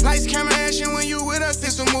be lights, camera, action. When you with us,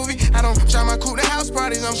 it's a movie. I don't try my coupe to house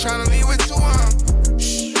parties. I'm tryna leave with 2 of them.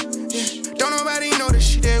 Shh, yeah. Don't nobody know the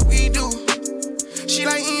shit that we do. She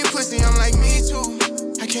like eating pussy, I'm like me too.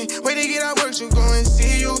 I can't wait to get out work to go and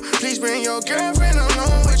see you. Please bring your girlfriend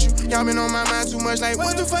along with you. Y'all been on my mind too much, like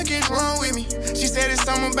what the fuck is wrong with me? She said it's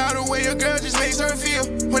something about the way a girl just makes her feel.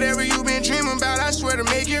 Whatever you been dreaming about, I swear to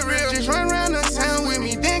make it real. Just run around the town with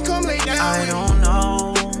me, then come lay down I with don't me.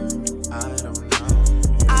 know.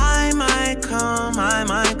 I might come, I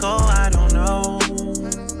might go, I don't know.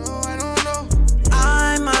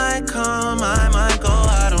 I might come, I might go,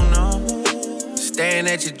 I don't know. Staring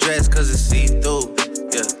at your dress cause it's see-through.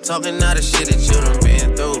 Yeah, talking all the shit that you done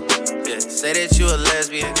been through. Yeah, say that you a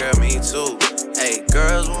lesbian, girl, me too. Hey,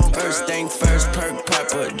 girls want first thing first, perk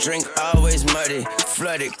popper, drink always muddy,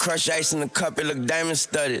 flooded, crush ice in the cup, it look diamond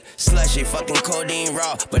studded, slushy, fucking codeine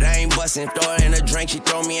raw, but I ain't bustin', throw it in a drink, she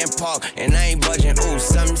throw me in park, and I ain't budging, ooh,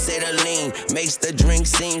 some say the lean, makes the drink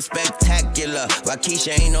seem spectacular,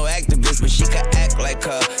 Waukesha ain't no activist, but she can act like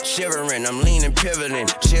her, shivering, I'm leaning, pivoting,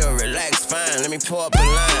 chill, relax, fine, let me pour up a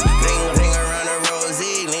line, ring, ring around the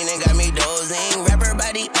rosy, leaning got me dozing, wrap her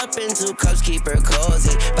body up in 2 cups, keep her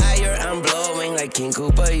cozy, fire, I'm blowing like King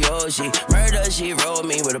Koopa Yoshi, murder, she rolled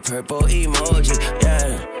me with a purple emoji,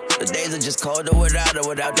 yeah. The days are just colder without her.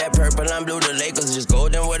 Without that purple and blue, the Lakers just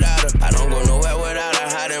golden without her. I don't go nowhere without her.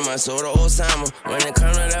 Hiding my soul to Osama. When it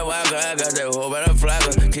comes to that wild girl, I got that whole butterfly.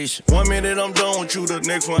 Keisha. 1 minute I'm done with you, the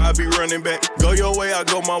next one I be running back. Go your way, I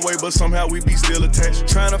go my way, but somehow we be still attached.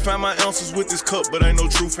 Trying to find my ounces with this cup, but ain't no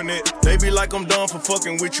truth in it. They be like I'm done for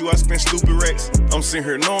fucking with you, I spend stupid racks. I'm sitting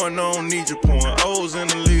here knowing I don't need you, pouring O's in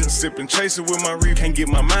the lid, sipping, chasing with my reef. Can't get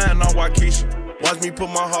my mind on Waukesha. Watch me put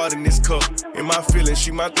my heart in this cup. In my feelings, she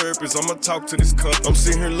my therapist, I'ma talk to this cup. I'm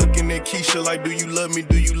sitting here looking at Keisha like, do you love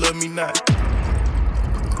me not?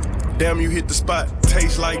 Damn, you hit the spot,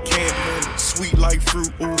 taste like candy, sweet like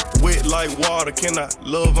fruit, ooh, wet like water, can I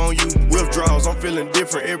love on you? Withdrawals, I'm feeling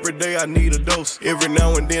different, every day I need a dose. Every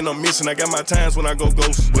now and then I'm missing, I got my times when I go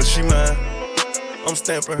ghost. But she mine, I'm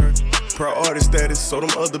stamping her. Proud artist status, so them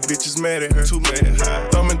other bitches mad at her. Too mad high.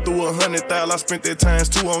 Thumbing through 100,000, I spent that times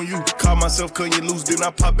 2 on you. Caught myself cutting you loose, then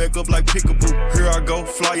I pop back up like Pickaboo. Here I go,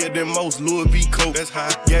 flyer than most, Louis V. Coke. That's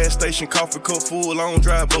high. Gas station, coffee cup full, I don't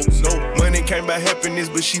drive boats. No, money came by happiness,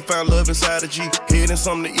 but she found love inside a G. Head and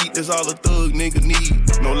something to eat, that's all a thug nigga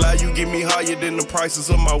need. No lie, you get me higher than the prices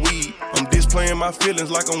of my weed. I'm displaying my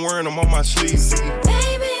feelings like I'm wearing them on my sleeves.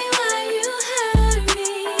 Baby,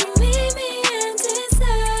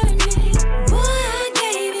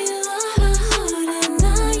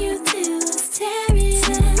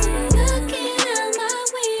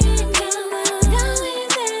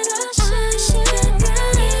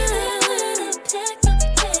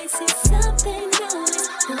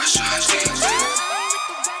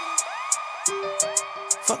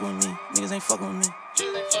 Fuck with me, niggas ain't fucking with me.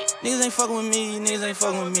 Niggas ain't fucking with me, niggas ain't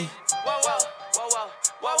fucking with me.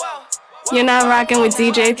 You're not rocking with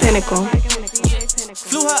DJ Pinnacle.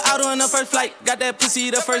 Flew her out on the first flight, got that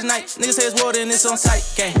pussy the first night. Niggas say it's water and it's on sight,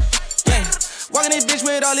 gang, gang. Walking this bitch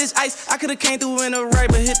with all this ice, I could've came through in the right,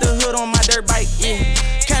 but hit the hood on my dirt bike, yeah.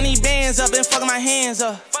 Count these bands up and fucking my hands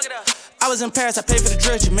up. I was in Paris, I paid for the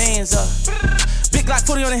drugs, your man's up. Big Glock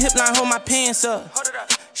 40 on the hip line, hold my pants up.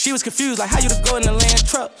 She was confused, like how you to go in the land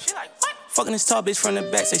truck. Fucking this tall bitch from the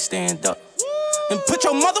back, say stand up. And put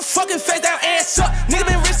your motherfucking face down, ass up. Nigga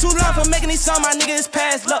been rich too long for making these songs, my nigga is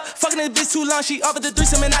past luck. Fucking this bitch too long, she offered the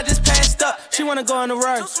threesome and I just passed up. She wanna go on the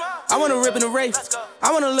road, I wanna rip in the race.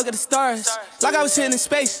 I wanna look at the stars, like I was sitting in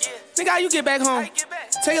space. Nigga, how you get back home?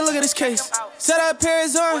 Take a look at this case. Set up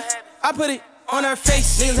Paris on, I put it on her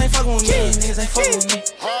face. Niggas ain't fucking with me, niggas ain't fucking with me.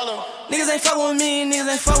 Niggas ain't fucking with me, niggas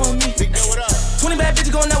ain't fucking with me. 20 bad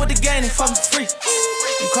bitches going out with the gang, they fucking free.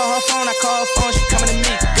 You call her phone, I call her phone, she coming to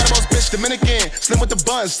me. Got a boss bitch, Dominican, slim with the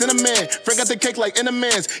buns, cinnamon. Frank got the cake like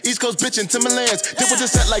Enterman's, East Coast bitch in Timberlands. Dip with the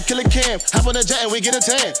set like Killer Cam, hop on the jet and we get a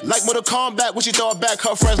tan. Like Mortal Kombat, when she throw it back,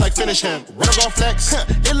 her friends like finish him. When I gon' flex,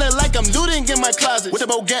 it look like I'm looting in my closet. With the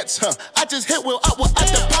Bogettes, I just hit Will up with a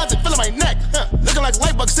deposit, feeling my neck, looking like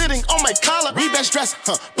Lightbug sitting on my collar. Reband stress,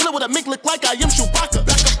 bullet with a mink look like I am Chewbacca.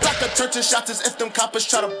 Blacker, turning shots as if them coppers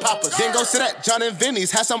try to pop us. Then go sit at John and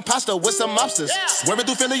Vinny's, had some pasta with some mobsters. Swerving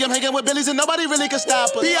through Philly, I'm hanging with Billies and nobody really can stop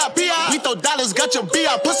us. B.I.B.I. We throw dollars, got your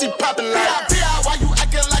B.I. pussy poppin' like B.I.B.I. Why you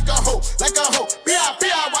acting like a hoe, like a hoe?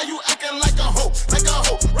 B.I.B.I. Why you acting like a hoe, like a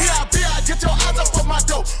hoe? B.I.B.I. Get your eyes up on my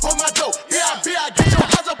dough, on my dough. B.I.B.I. Get your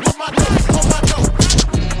eyes up on my dough, on my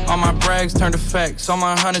dough. All my brags turn to facts, all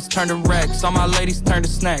my hunters turn to racks, all my ladies turn to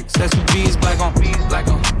snacks. SUVs black on, black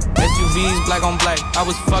on. SUVs black on black. I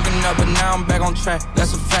was fucking up, but now I'm back on track.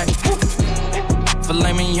 That's a fact.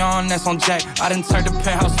 Filet mignon, that's on Jack. I done turned the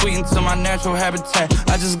penthouse suite into my natural habitat.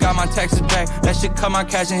 I just got my taxes back. That shit cut my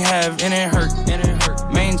cash in half, and it hurt.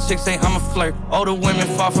 Main chicks say I'm a flirt. Older women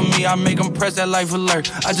fall for me, I make them press that life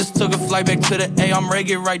alert. I just took a flight back to the A, I'm ready to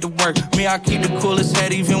get right to work. Me, I keep the coolest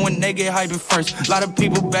head even when they get hyped first. Lot of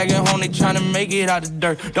people back at home, they tryna make it out the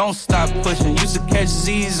dirt. Don't stop pushing, used to catch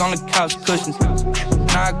Z's on the couch cushions.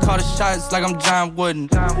 Now I call the shots like I'm John Wooden.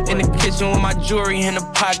 In the kitchen with my jewelry in the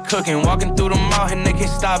pot cooking. Walking through the mall and they can't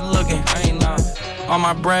stop looking. I ain't lying. All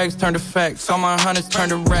my brags turn to facts, all my hunters turn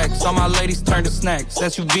to racks, all my ladies turn to snacks.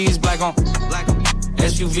 SUVs black on,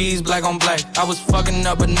 SUVs black on black. I was fucking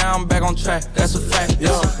up, but now I'm back on track. That's a fact.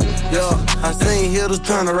 Yeah, I seen hitters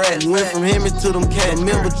turn to rats. Went from him to them cats.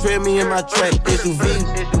 Remember, tread me in my track.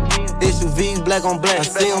 SUVs black on black. I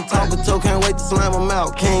see them talking toe, can't wait to slam them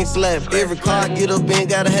out. Can't slap. Every car I get up in,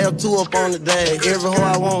 gotta have two up on the dash. Every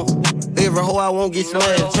hoe I want get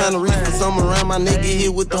smashed. Tryna reach for something around my nigga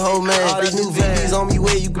here with the whole man. All these new VVs on me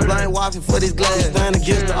where you can blind watch it for this glass. Stand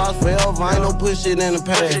against the odds forever, I ain't no push it in the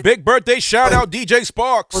past. Big birthday shout out DJ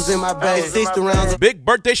Sparks. Was in my bag, 60 rounds. Big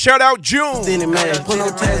birthday shout out June.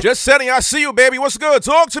 Just setting, I see you, baby. What's good?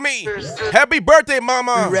 Talk to me. Happy birthday,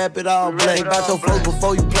 mama. You rap it all black. About your flow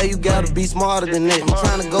before you play, you gotta be smarter than that. I'm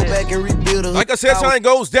trying to go back and rebuild it. Like I said, something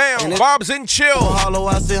goes down. Bob's in chill. Hollow,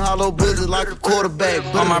 I send hollow bullets like a quarterback.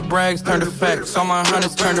 All my brags turn to facts. All my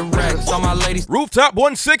hundreds turn to racks. All my ladies. Rooftop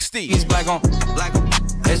 160. He's black on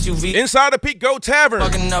SUV. Inside the Pico Tavern.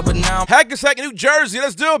 Fucking up, but now Hackensack, New Jersey.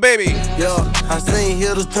 Let's do it, baby. Yeah, I seen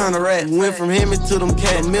hitters turn to rats. Went from him to them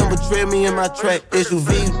cats. Remember, tread me in my track.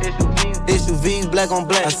 SUVs black on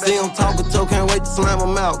black. I see them talking toe, can't wait to slam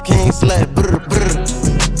them out. Can't slap. Brr.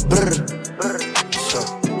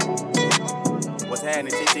 What's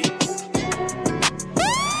happening, TT?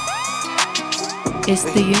 It's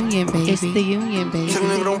the union, baby. It's the union, baby. Tell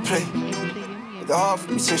nigga don't play. The off,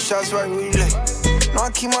 me send shots right when you lay. No,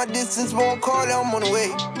 I keep my distance, won't call it, I'm on the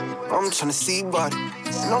way. I'm tryna see body.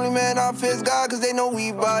 The only man I fear is God, cause they know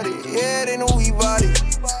we body. Yeah, they know we body.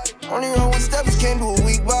 Only run with steps, can't do a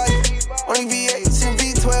weak body. Only V8s and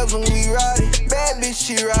V12s when we ride it. Bad bitch,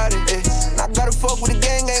 she ride it. And I gotta fuck with the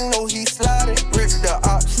gang, know he sliding. Rip the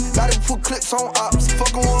ops, gotta put clips on ops.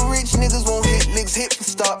 Fucking with rich niggas won't hit licks, hit for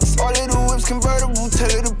stops. All of the whips convertible, tell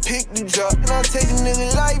her to pick the drop. And I take a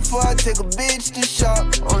nigga life, or I take a bitch to shop.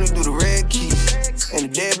 Only do the red keys and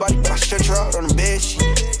the dead body, but I stretch her out on the bed sheet.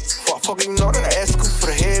 Before I fucking know that I ask her for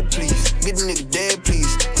the head, please. Get the nigga dead, please.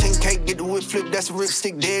 10K, get the whip flip, that's a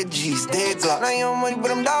ripstick, dead G's, dead Glock. I ain't on money,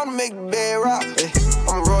 but I'm down to make the bed rock.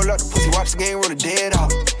 I'ma roll up the pussy, watch the game, roll the dead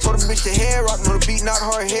out. Told the bitch the head rock, know the beat, not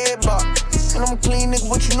hard head bop. And I'm a clean nigga,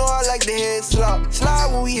 but you know I like the head slop.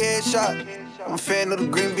 Slide when we headshot. I'm a fan of the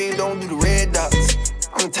green bean, don't do the red dots.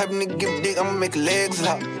 I'm the type of nigga give a dick, I'ma make a legs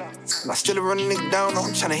lock. And I still run a nigga down,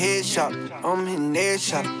 I'm tryna headshot. I'm hitting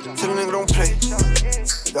headshot, tell the nigga don't play.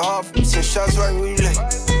 Nigga off, send shots right when you lay.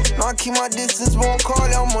 No, I keep my distance, won't call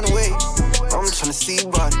it, I'm on the way. I'm tryna see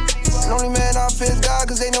body. The only man I fear is God,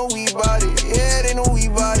 cause they know we body. Yeah, they know we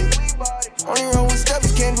body. Only run with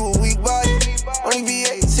steps, can't do a weak body. Only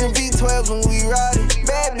V8s and V12s when we ride it.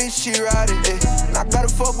 Bad bitch, she ride it. And I gotta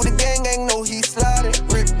fuck with the gang, know he sliding.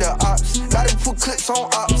 Rip the ops, gotta put clips on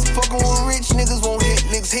ops. Fucking with rich niggas won't hit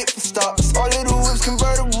licks, hit for stops. All of the whips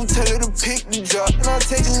convertible, tell her to pick the drop. And I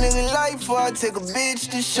take a nigga life, or I take a bitch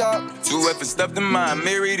to shop. 2 F stuffed in mine,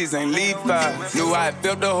 married, these ain't Levi's. Knew how it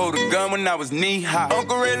felt to hold a gun when I was knee high.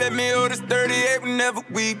 Uncle Ray let me hold his 38 whenever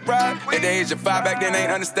we ride. At the age of 5 back then,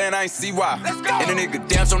 ain't understand, I ain't see why. And the nigga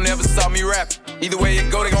damn sure never saw me rap. Either way it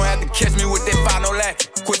go, they gon' have to catch me with that 5 no lack.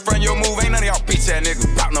 Quit front your move, ain't none of y'all bitch ass niggas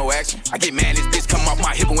pop no action. I get mad, this bitch come off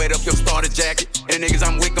my hip and wet up your starter jacket. And the niggas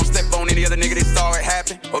I'm with gon' step on any other nigga that saw it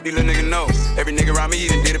happen. Hope these little niggas know, every nigga around me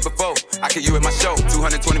done did it before. I kill you at my show,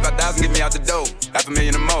 225,000 get me out the door.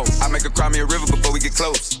 $500,000 or more, I make her cry me a river before we get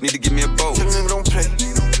close. Need to give me a boat. Tell the nigga don't play.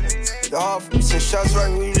 Nigga off, send shots right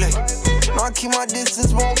when you lay. No, I keep my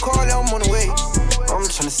distance, won't call it, I'm on the way. I'm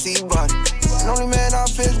tryna see body. The only man I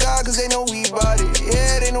fear is God, cause they know we body.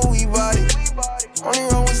 Yeah, they know we body. Only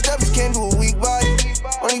run with steps, can't do a weak body.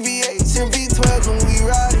 Only V8s and V12s when we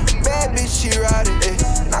ride it. Bad bitch, she ride it.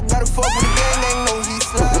 And I gotta fuck with the gang, know he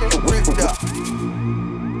sliding. Ripped up.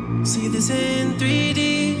 See this in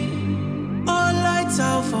 3D. All lights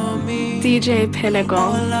out for me. DJ Pinnacle.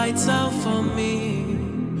 All lights out for me.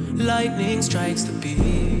 Lightning strikes the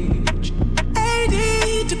beach.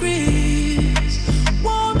 80 degrees.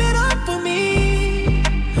 Warm it up for me.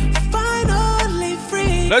 Finally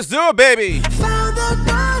free. Let's do it, baby. Found the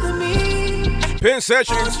God of me. Pinn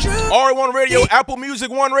Sessions, R1 Radio, Apple Music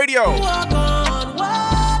 1 Radio. Walk on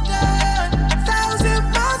water. 1,000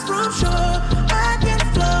 miles from shore. I can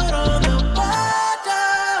float on the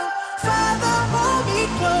water. Father, hold me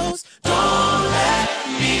close. Don't let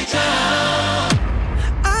me down.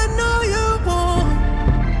 I know you won't.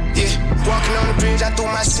 Yeah, walking on the bridge, I threw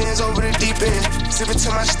my sins over the deep end. Sipping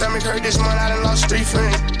till my stomach hurt. This month I done lost 3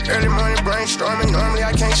 friends. Early morning brainstorming, normally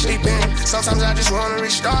I can't sleep in. Sometimes I just wanna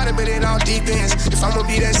restart it, but it all depends. If I'ma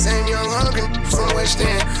be that same young hungry from West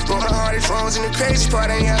End. But my heart is wrongs and the crazy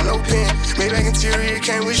part ain't got no pen. Maybach interior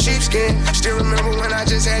came with sheepskin. Still remember when I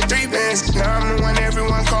just had 3 bands. Now I'm the one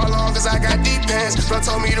everyone call on cause I got deep pants. Bro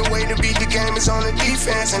told me the way to beat the game is on the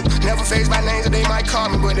defense. And never face my names that they might call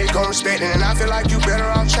me, but they gon' respect it. And I feel like you better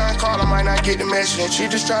off trying to call, I might not get the message. And she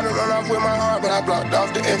just tried to run off with my heart, but I blocked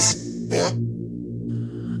off the exit. Yeah.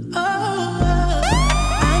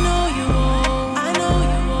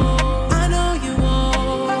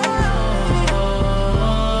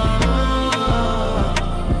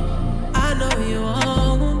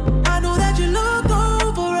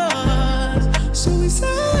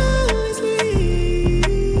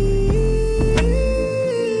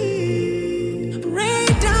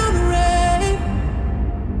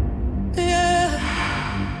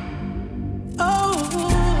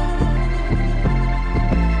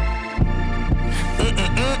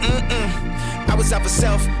 Up for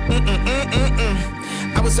self,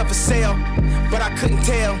 I was up for sale, but I couldn't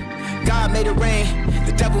tell. God made it rain,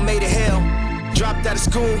 the devil made it hell. Dropped out of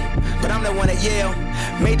school, but I'm the one at Yale.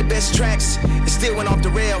 Made the best tracks, and still went off the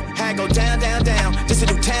rail. Had to go down, down, down. Just a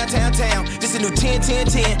new town, town, town. Just a new 10, 10,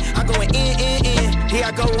 10. I'm going in, in, in. Here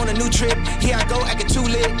I go on a new trip. Here I go acting too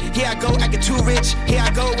lit. Here I go acting too rich. Here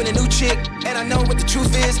I go with a new chick. And I know what the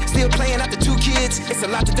truth is. Still playing out the 2 kids. It's a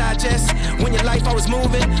lot to digest. When your life always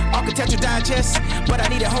moving, architecture digest. But I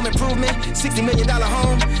needed home improvement. $60 million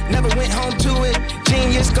home. Never went home to it.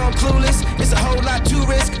 Genius, gone clueless. It's a whole lot to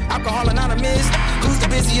risk. Alcohol Anonymous. Who's the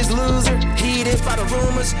busiest loser? Heated by the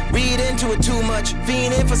rumors. Read into it too much.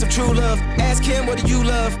 Fiending for some true love. Ask him, what do you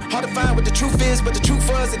love? Hard to find what the truth is, but the truth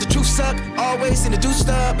was that the truth sucked. Always in the do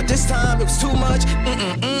stuff, but this time it was too much.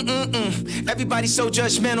 Everybody's so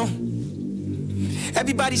judgmental.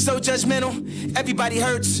 Everybody's so judgmental. Everybody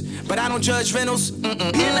hurts, but I don't judge rentals.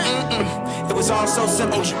 It was all so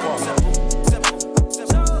simple.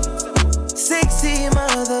 Sexy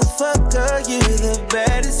motherfucker, you the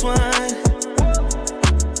baddest one.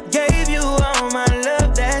 Gave you all my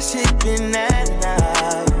love, that shit been that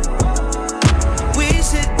now. We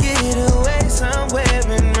should get away somewhere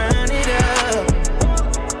and run it up.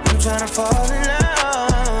 I'm tryna fall in love.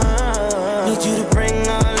 Need you to bring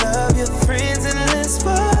all of your friends and let's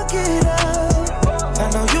fuck it up. I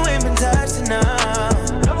know you ain't been touched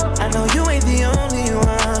enough. I know you ain't the only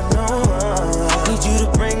one, no. Need you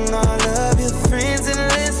to bring all of your friends and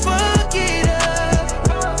let's fuck it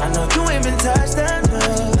up. I know you ain't been touched enough.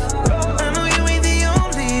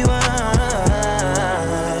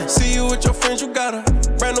 You got her,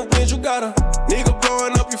 brand new wins, you got her. Nigga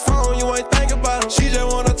blowing up your phone, you ain't thinking about her. She just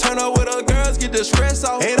wanna turn up with her girls, get the stress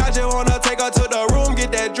off. And I just wanna take her to the room,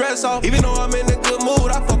 get that dress off. Even though I'm in a good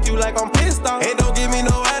mood, I fuck you like I'm pissed off. And don't give me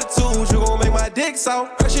no attitude, you gon' make my dick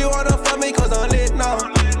soft. Her she wanna fuck me cause I'm lit now.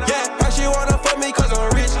 Yeah, her she wanna fuck me cause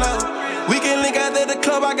I'm rich now. We can link out at the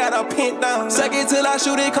club, I got her pinned down. Suck it till I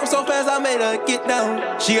shoot it, come so fast, I made her get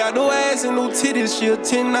down. She got no ass and no titties, she a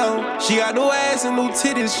 10 now. She got no ass and no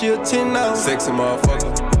titties, she a 10 now. Sexy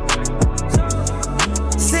motherfucker.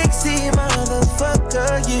 Sexy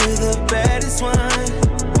motherfucker, you the baddest one.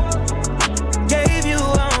 Gave you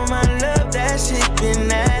all my love, that shit been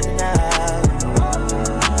that now.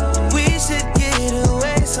 We should get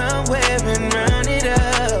away somewhere and run it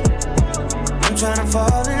up. I'm tryna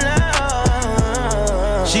fall in love.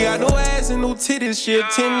 She got no ass and no titties, she a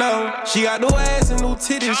 10 now. She got no ass and no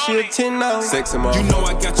titties, she a 10 now. Sexy motherfucker. You know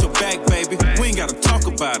I got your back, baby. We ain't gotta talk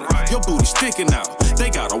about it. Your booty sticking out. They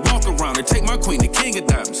gotta walk around and take my queen to King of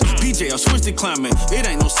Diamonds. PJ, I switched to climbing. It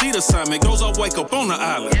ain't no seat assignment. Goes off, wake up on the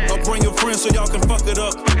island. I'll bring your friends so y'all can fuck it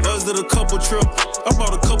up. Us did a couple trip. I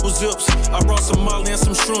brought a couple zips. I brought some Molly and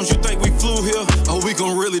some shrooms. You think we flew here? Oh, we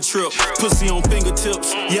gon' really trip. Pussy on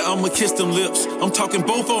fingertips. Yeah, I'ma kiss them lips. I'm talking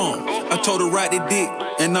both of them. I told her ride the dick,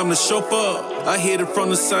 and I'm the chauffeur. I hit it from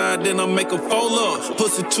the side, then I make her fold up.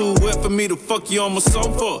 Pussy too wet for me to fuck you on my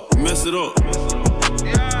sofa. Mess it up.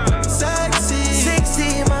 Sexy,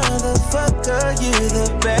 sexy motherfucker, you the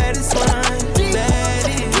baddest one.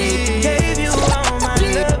 Baddie, gave you all my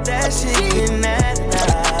love, that shit been that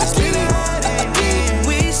now.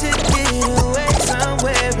 We should get away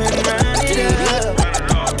somewhere and run it up.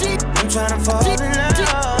 I'm tryna fall in love.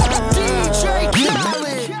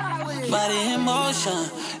 Body in motion,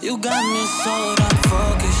 you got me so damn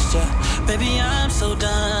focused, yeah. Baby, I'm so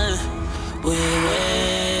done with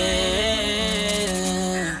it.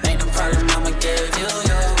 Ain't no problem, I'ma give you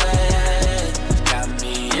your way. Got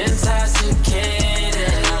me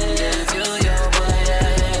intoxicated, I'ma give you your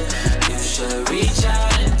way. You should reach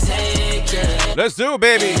out and take it. Let's do it,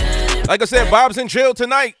 baby. Like I said, Bob's in jail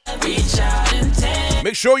tonight.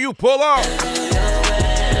 Make sure you pull up.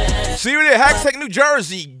 See you there, Hacktech, New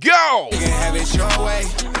Jersey. Go! You can have it your way.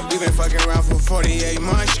 We been fucking around for 48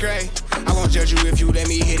 months straight. I won't judge you if you let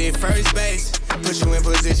me hit it first base. Put you in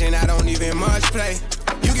position, I don't even much play.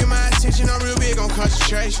 You get my attention, I'm real big on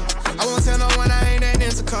concentration. I won't tell no one I ain't that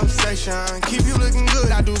into conversation. Keep you looking good,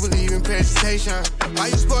 I do believe in presentation. Buy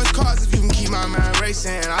you sports cars if you can keep my mind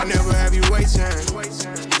racing. I'll never have you waiting.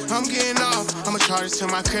 I'm getting off, I'ma charge it to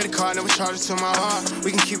my credit card, never charge it to my heart.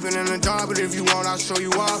 We can keep it in the dark, but if you want, I'll show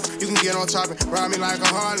you off. You can get on top and ride me like a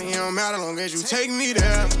Harley, it don't matter long as you take me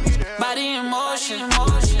there. Body in motion.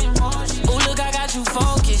 Ooh, look, I got you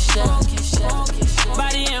focused, yeah.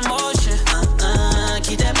 Body in motion.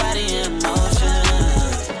 Keep that body in motion.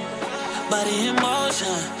 Body in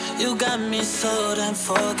motion. You got me so damn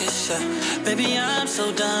focused, yeah. Baby, I'm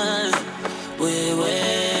so done with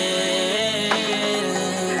waiting.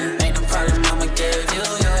 Ain't no problem, I'ma give you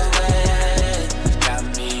your way. Got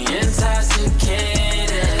me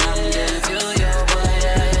intoxicated, I'll give you your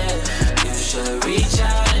way. You should reach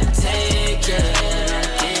out and take it. I'm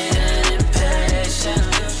getting impatient.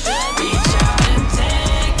 Reach out and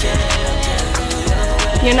take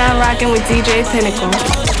it. You're not rocking with DJ Pinnacle.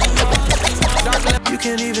 You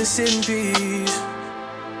can't even sit in peace,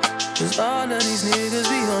 'cause all of these niggas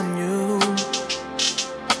be on you.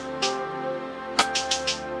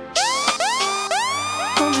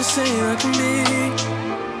 I'm just saying I can be,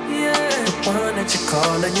 yeah, the one that you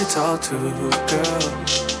call and you talk to, girl.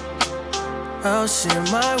 I'll share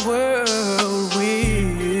my world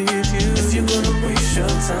with you. If you're gonna waste your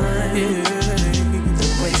time, yeah,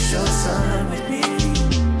 then waste your time with me.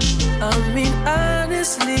 I mean,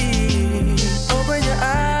 honestly, open your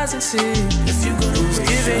eyes and see if you're gonna who's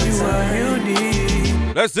giving you what you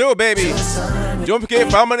need. Let's do it, baby. Don't forget,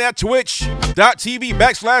 follow me at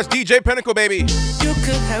twitch.tv/DJ Pinnacle, baby. You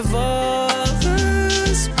could have all the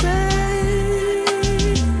space,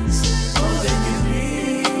 all that you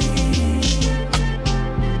need.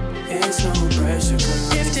 It's no pressure,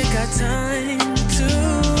 girl. If you got time to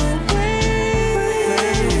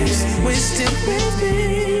waste it with me.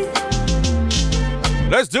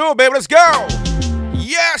 Let's do it, baby. Let's go.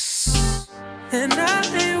 Yes. And I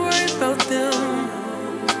ain't worried about them.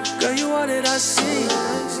 Girl, you all that I see.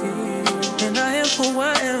 And I am who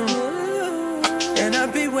I am. And I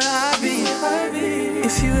be where I be.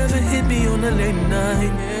 If you ever hit me on a late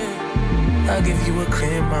night, I'll give you a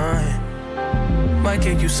clear mind. Might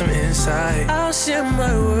give you some insight. I'll share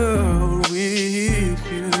my world with you.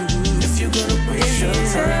 If you're gonna waste your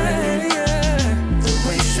time, then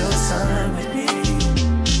waste your time with me.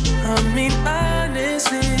 I mean,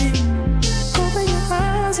 honestly, open your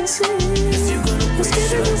eyes and see. If you're gonna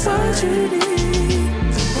waste your time, you need,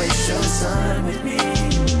 then waste your time with me.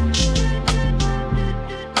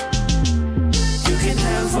 You can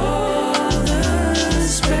have all the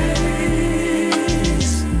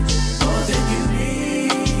space, all that you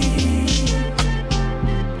need.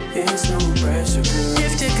 It's no pressure, girl.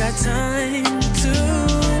 If you got time to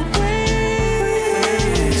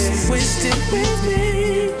waste it with me.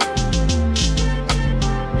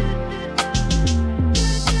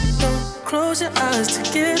 Close your eyes to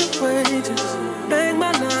get away. Just bang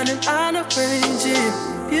my line and I'll arrange it.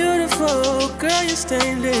 Beautiful, girl, you're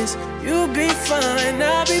stainless. You'll be fine,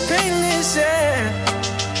 I'll be painless, yeah.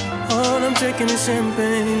 All I'm drinking is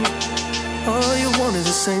champagne. All you want is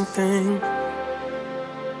the same thing.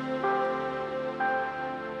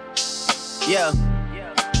 Yeah.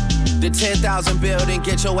 The 10,000 building,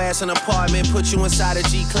 get your ass an apartment, put you inside a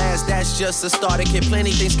G-class, that's just a starter kit.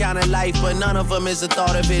 Plenty things count in life, but none of them is the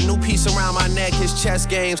thought of it. New piece around my neck, his chess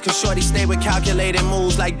games, cause shorty stay with calculated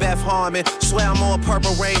moves like Beth Harmon. Swear I'm more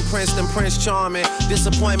Purple Rain Prince than Prince Charming.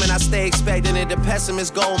 Disappointment, I stay expecting it. The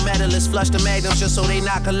pessimist, gold medalist, flush the magnums just so they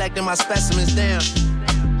not collecting my specimens, damn.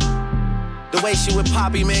 The way she with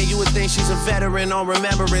Poppy, man, you would think she's a veteran on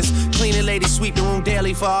remembrance. Cleaning lady, sweep the room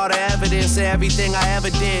daily for all the evidence of everything I ever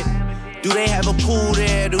did. Do they have a pool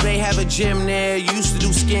there? Do they have a gym there? You used to do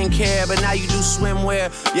skincare, but now you do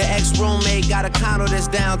swimwear. Your ex-roommate got a condo that's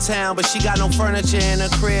downtown, but she got no furniture in her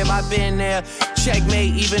crib. I've been there.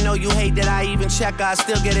 Checkmate, even though you hate that I even check her, I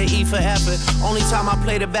still get an E for effort. Only time I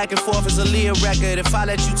played it back and forth is a Leah record. If I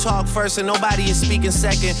let you talk first and nobody is speaking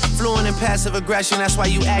second. Fluent in passive aggression, that's why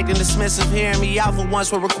you acting dismissive. Hearing me out for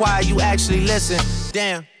once will require you actually listen.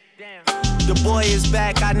 Damn. Your boy is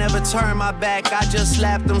back, I never turn my back. I just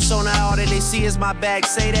slapped them, so now all that they see is my back.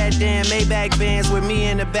 Say that damn Maybach Benz with me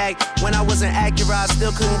in the back. When I wasn't accurate, I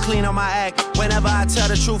still couldn't clean up my act. Whenever I tell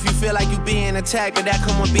the truth, you feel like you being attacked, but that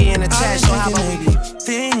come with being attached. So how about maybe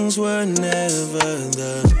things were never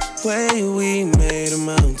the way we made them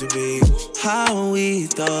out to be, how we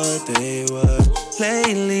thought they were.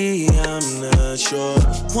 Lately, I'm not sure.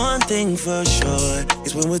 One thing for sure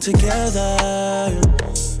is when we're together,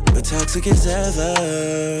 we're toxic as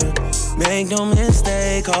ever. Make no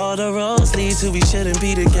mistake, all the roads lead to we shouldn't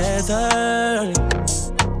be together.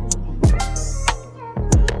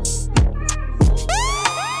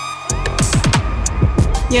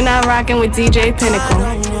 You're not rocking with DJ Pinnacle.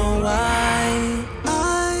 I don't know why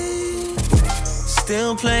I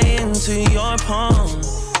still play into your palm,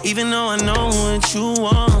 even though I know what you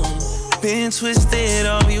want. Been twisted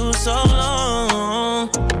of you so long.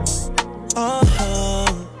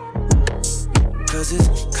 Oh, cause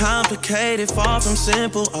it's complicated, far from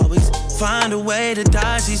simple. Always find a way to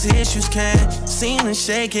dodge these issues. Can't seem to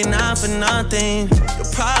shake it, not for nothing.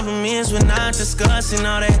 The problem is we're not discussing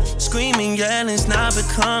all that screaming, yelling's not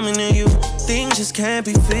becoming to you. Things just can't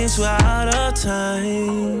be fixed without a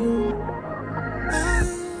time.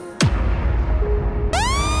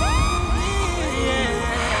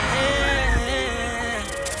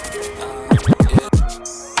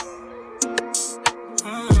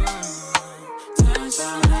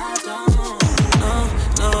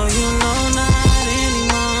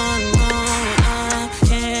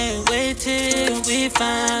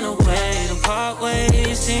 Find a way to part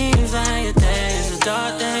ways. Seems like your days are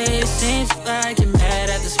dark days. Seems like you're mad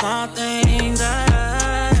at the small things.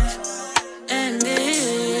 And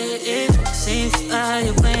it seems like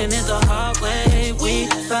you're playing it the hard way. We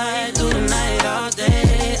fight through the night all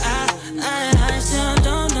day. I still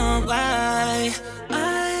don't know why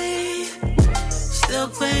I still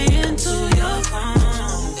play into your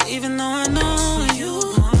phone, even though I know you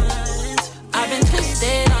want. I've been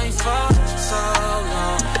twisted on you for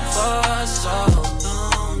so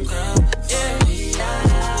long, girl. Yeah.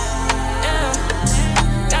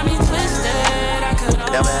 Got me twisted, I could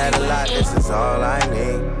never had a lot, this is all I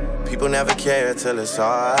need. People never care till it's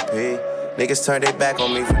R.I.P. Niggas turn their back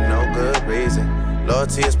on me for no good reason.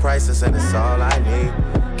 Loyalty is priceless and it's all I need.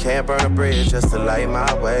 Can't burn a bridge just to light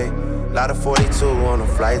my way. Lot of 42 on the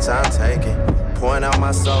flights I'm taking. Pouring out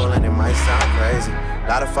my soul and it might sound crazy.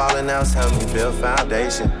 Lot of falling outs help me build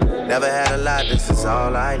foundation. Never had a lot, this is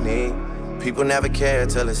all I need. People never care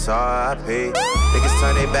till it's R.I.P. Niggas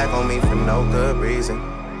turn their back on me for no good reason.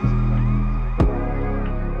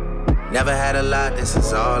 Never had a lot, this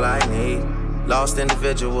is all I need. Lost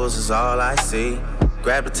individuals is all I see.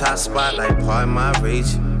 Grab the top spot like part of my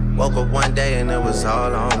reach. Woke up one day and it was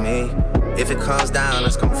all on me. If it comes down,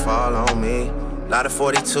 it's gon' fall on me. Lot of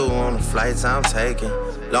 42 on the flights I'm taking.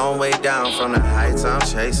 Long way down from the heights I'm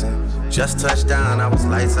chasing. Just touched down, I was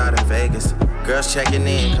lights out in Vegas. Girls checking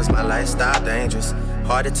in, cause my lifestyle dangerous.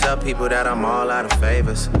 Hard to tell people that I'm all out of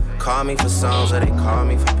favors. Call me for songs or they call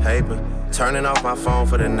me for paper. Turning off my phone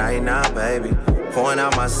for the night now, baby. Pouring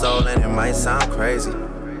out my soul and it might sound crazy.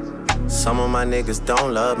 Some of my niggas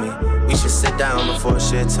don't love me. We should sit down before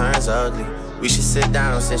shit turns ugly. We should sit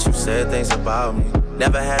down since you said things about me.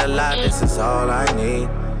 Never had a lot, this is all I need.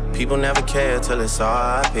 People never care till it's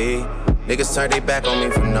R.I.P. Niggas turn their back on me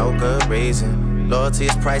for no good reason. Loyalty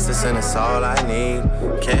is priceless and it's all I need.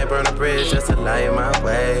 Can't burn a bridge just to light my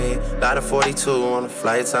way. Lot of 42 on the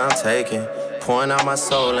flights I'm taking. Pouring out my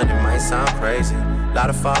soul and it might sound crazy. Lot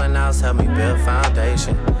of falling outs help me build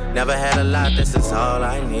foundation. Never had a lot, this is all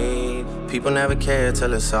I need. People never care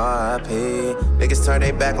till it's R.I.P. Niggas turn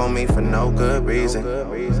their back on me for no good reason.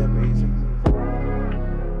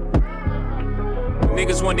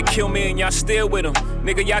 Niggas want to kill me and y'all still with them.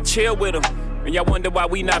 Nigga, y'all chill with them. And y'all wonder why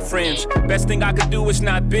we not friends. Best thing I could do is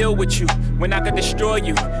not build with you. When I could destroy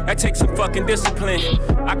you, that takes some fucking discipline.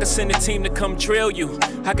 I could send a team to come drill you.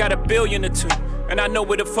 I got $1 billion or $2 billion. And I know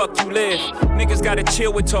where the fuck you live. Niggas gotta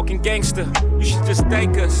chill with talking gangster. You should just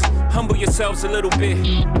thank us. Humble yourselves a little bit.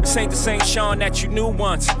 This ain't the same Sean that you knew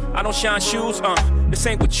once. I don't shine shoes, this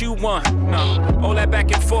ain't what you want, no. All that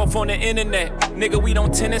back and forth on the internet. Nigga, we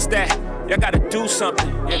don't tennis that. Y'all gotta do something,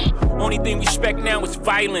 yeah. Only thing we respect now is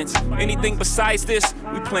violence. Anything besides this,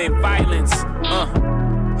 we playing violence,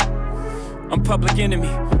 I'm public enemy.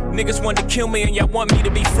 Niggas want to kill me and y'all want me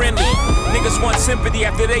to be friendly. Niggas want sympathy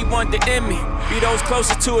after they want to end me. Be those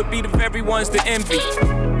closer to it, be the very ones to envy.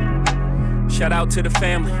 Shout out to the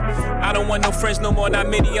family. I don't want no friends no more, not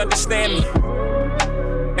many understand me.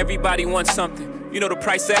 Everybody wants something. You know the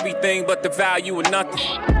price of everything, but the value of nothing.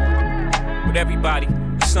 But everybody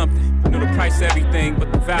is something. You know the price of everything,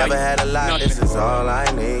 but the value. Never had a lot, nothing. this is all I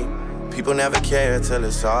need. People never care till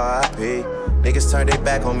it's RIP. Niggas turn their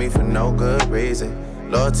back on me for no good reason.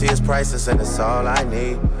 Loyalty is priceless and it's all I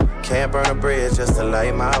need. Can't burn a bridge just to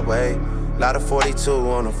lay my way. Lot of 42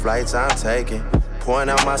 on the flights I'm taking. Pouring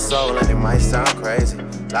out my soul and it might sound crazy.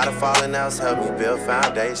 Lot of falling outs help me build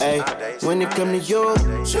foundation. Hey, when it come to you,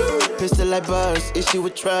 pistol like buzz, issue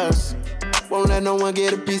with trust. Won't let no one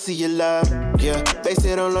get a piece of your love. Yeah, base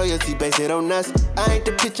it on loyalty, base it on us. I ain't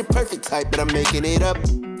the picture perfect type, but I'm making it up.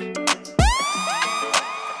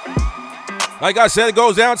 Like I said, it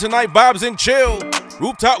goes down tonight. Bob's and Chill,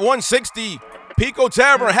 Rooftop 160, Pico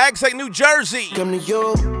Tavern, Hackensack, New Jersey. Come to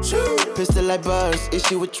you, pistol like buzz,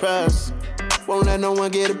 issue with trust. Won't let no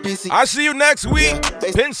one get a piece of. I see you next week.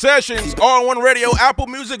 Pinn Sessions, all on One Radio, Apple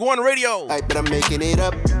Music, One Radio. But I'm making it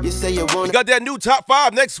up. You say you want. We got that new top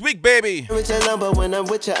 5 next week, baby. Rich and lumber when I'm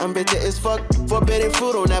with you, I'm bitter as fuck. Forbidden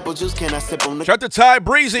fruit on apple juice, can I sip on the? Shout to Ty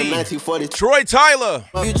Breezy, Troy Tyler.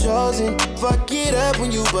 You chosen, fuck it up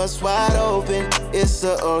when you bust wide open. It's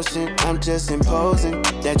the ocean, I'm just imposing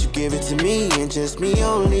that you give it to me and just me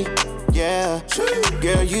only. Yeah,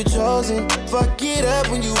 girl, you chosen. Fuck it up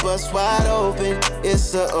when you bust wide open.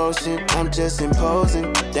 It's the ocean. I'm just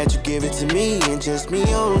imposing that you give it to me and just me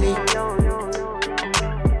only.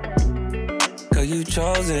 Cause you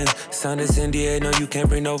chosen. Sound this NDA, no, you can't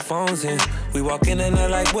bring no phones in. We walk in and they're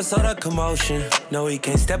like, what's all the commotion? No, he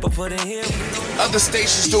can't step a foot in here. Other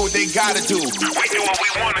stations do what they gotta do. We do what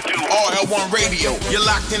we wanna do. All L1 Radio. You're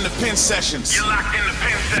locked in the Pinn Sessions. You're locked in the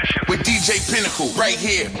Pinn Sessions. With DJ Pinnacle, right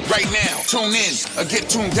here, right now. Tune in or get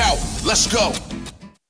tuned out. Let's go.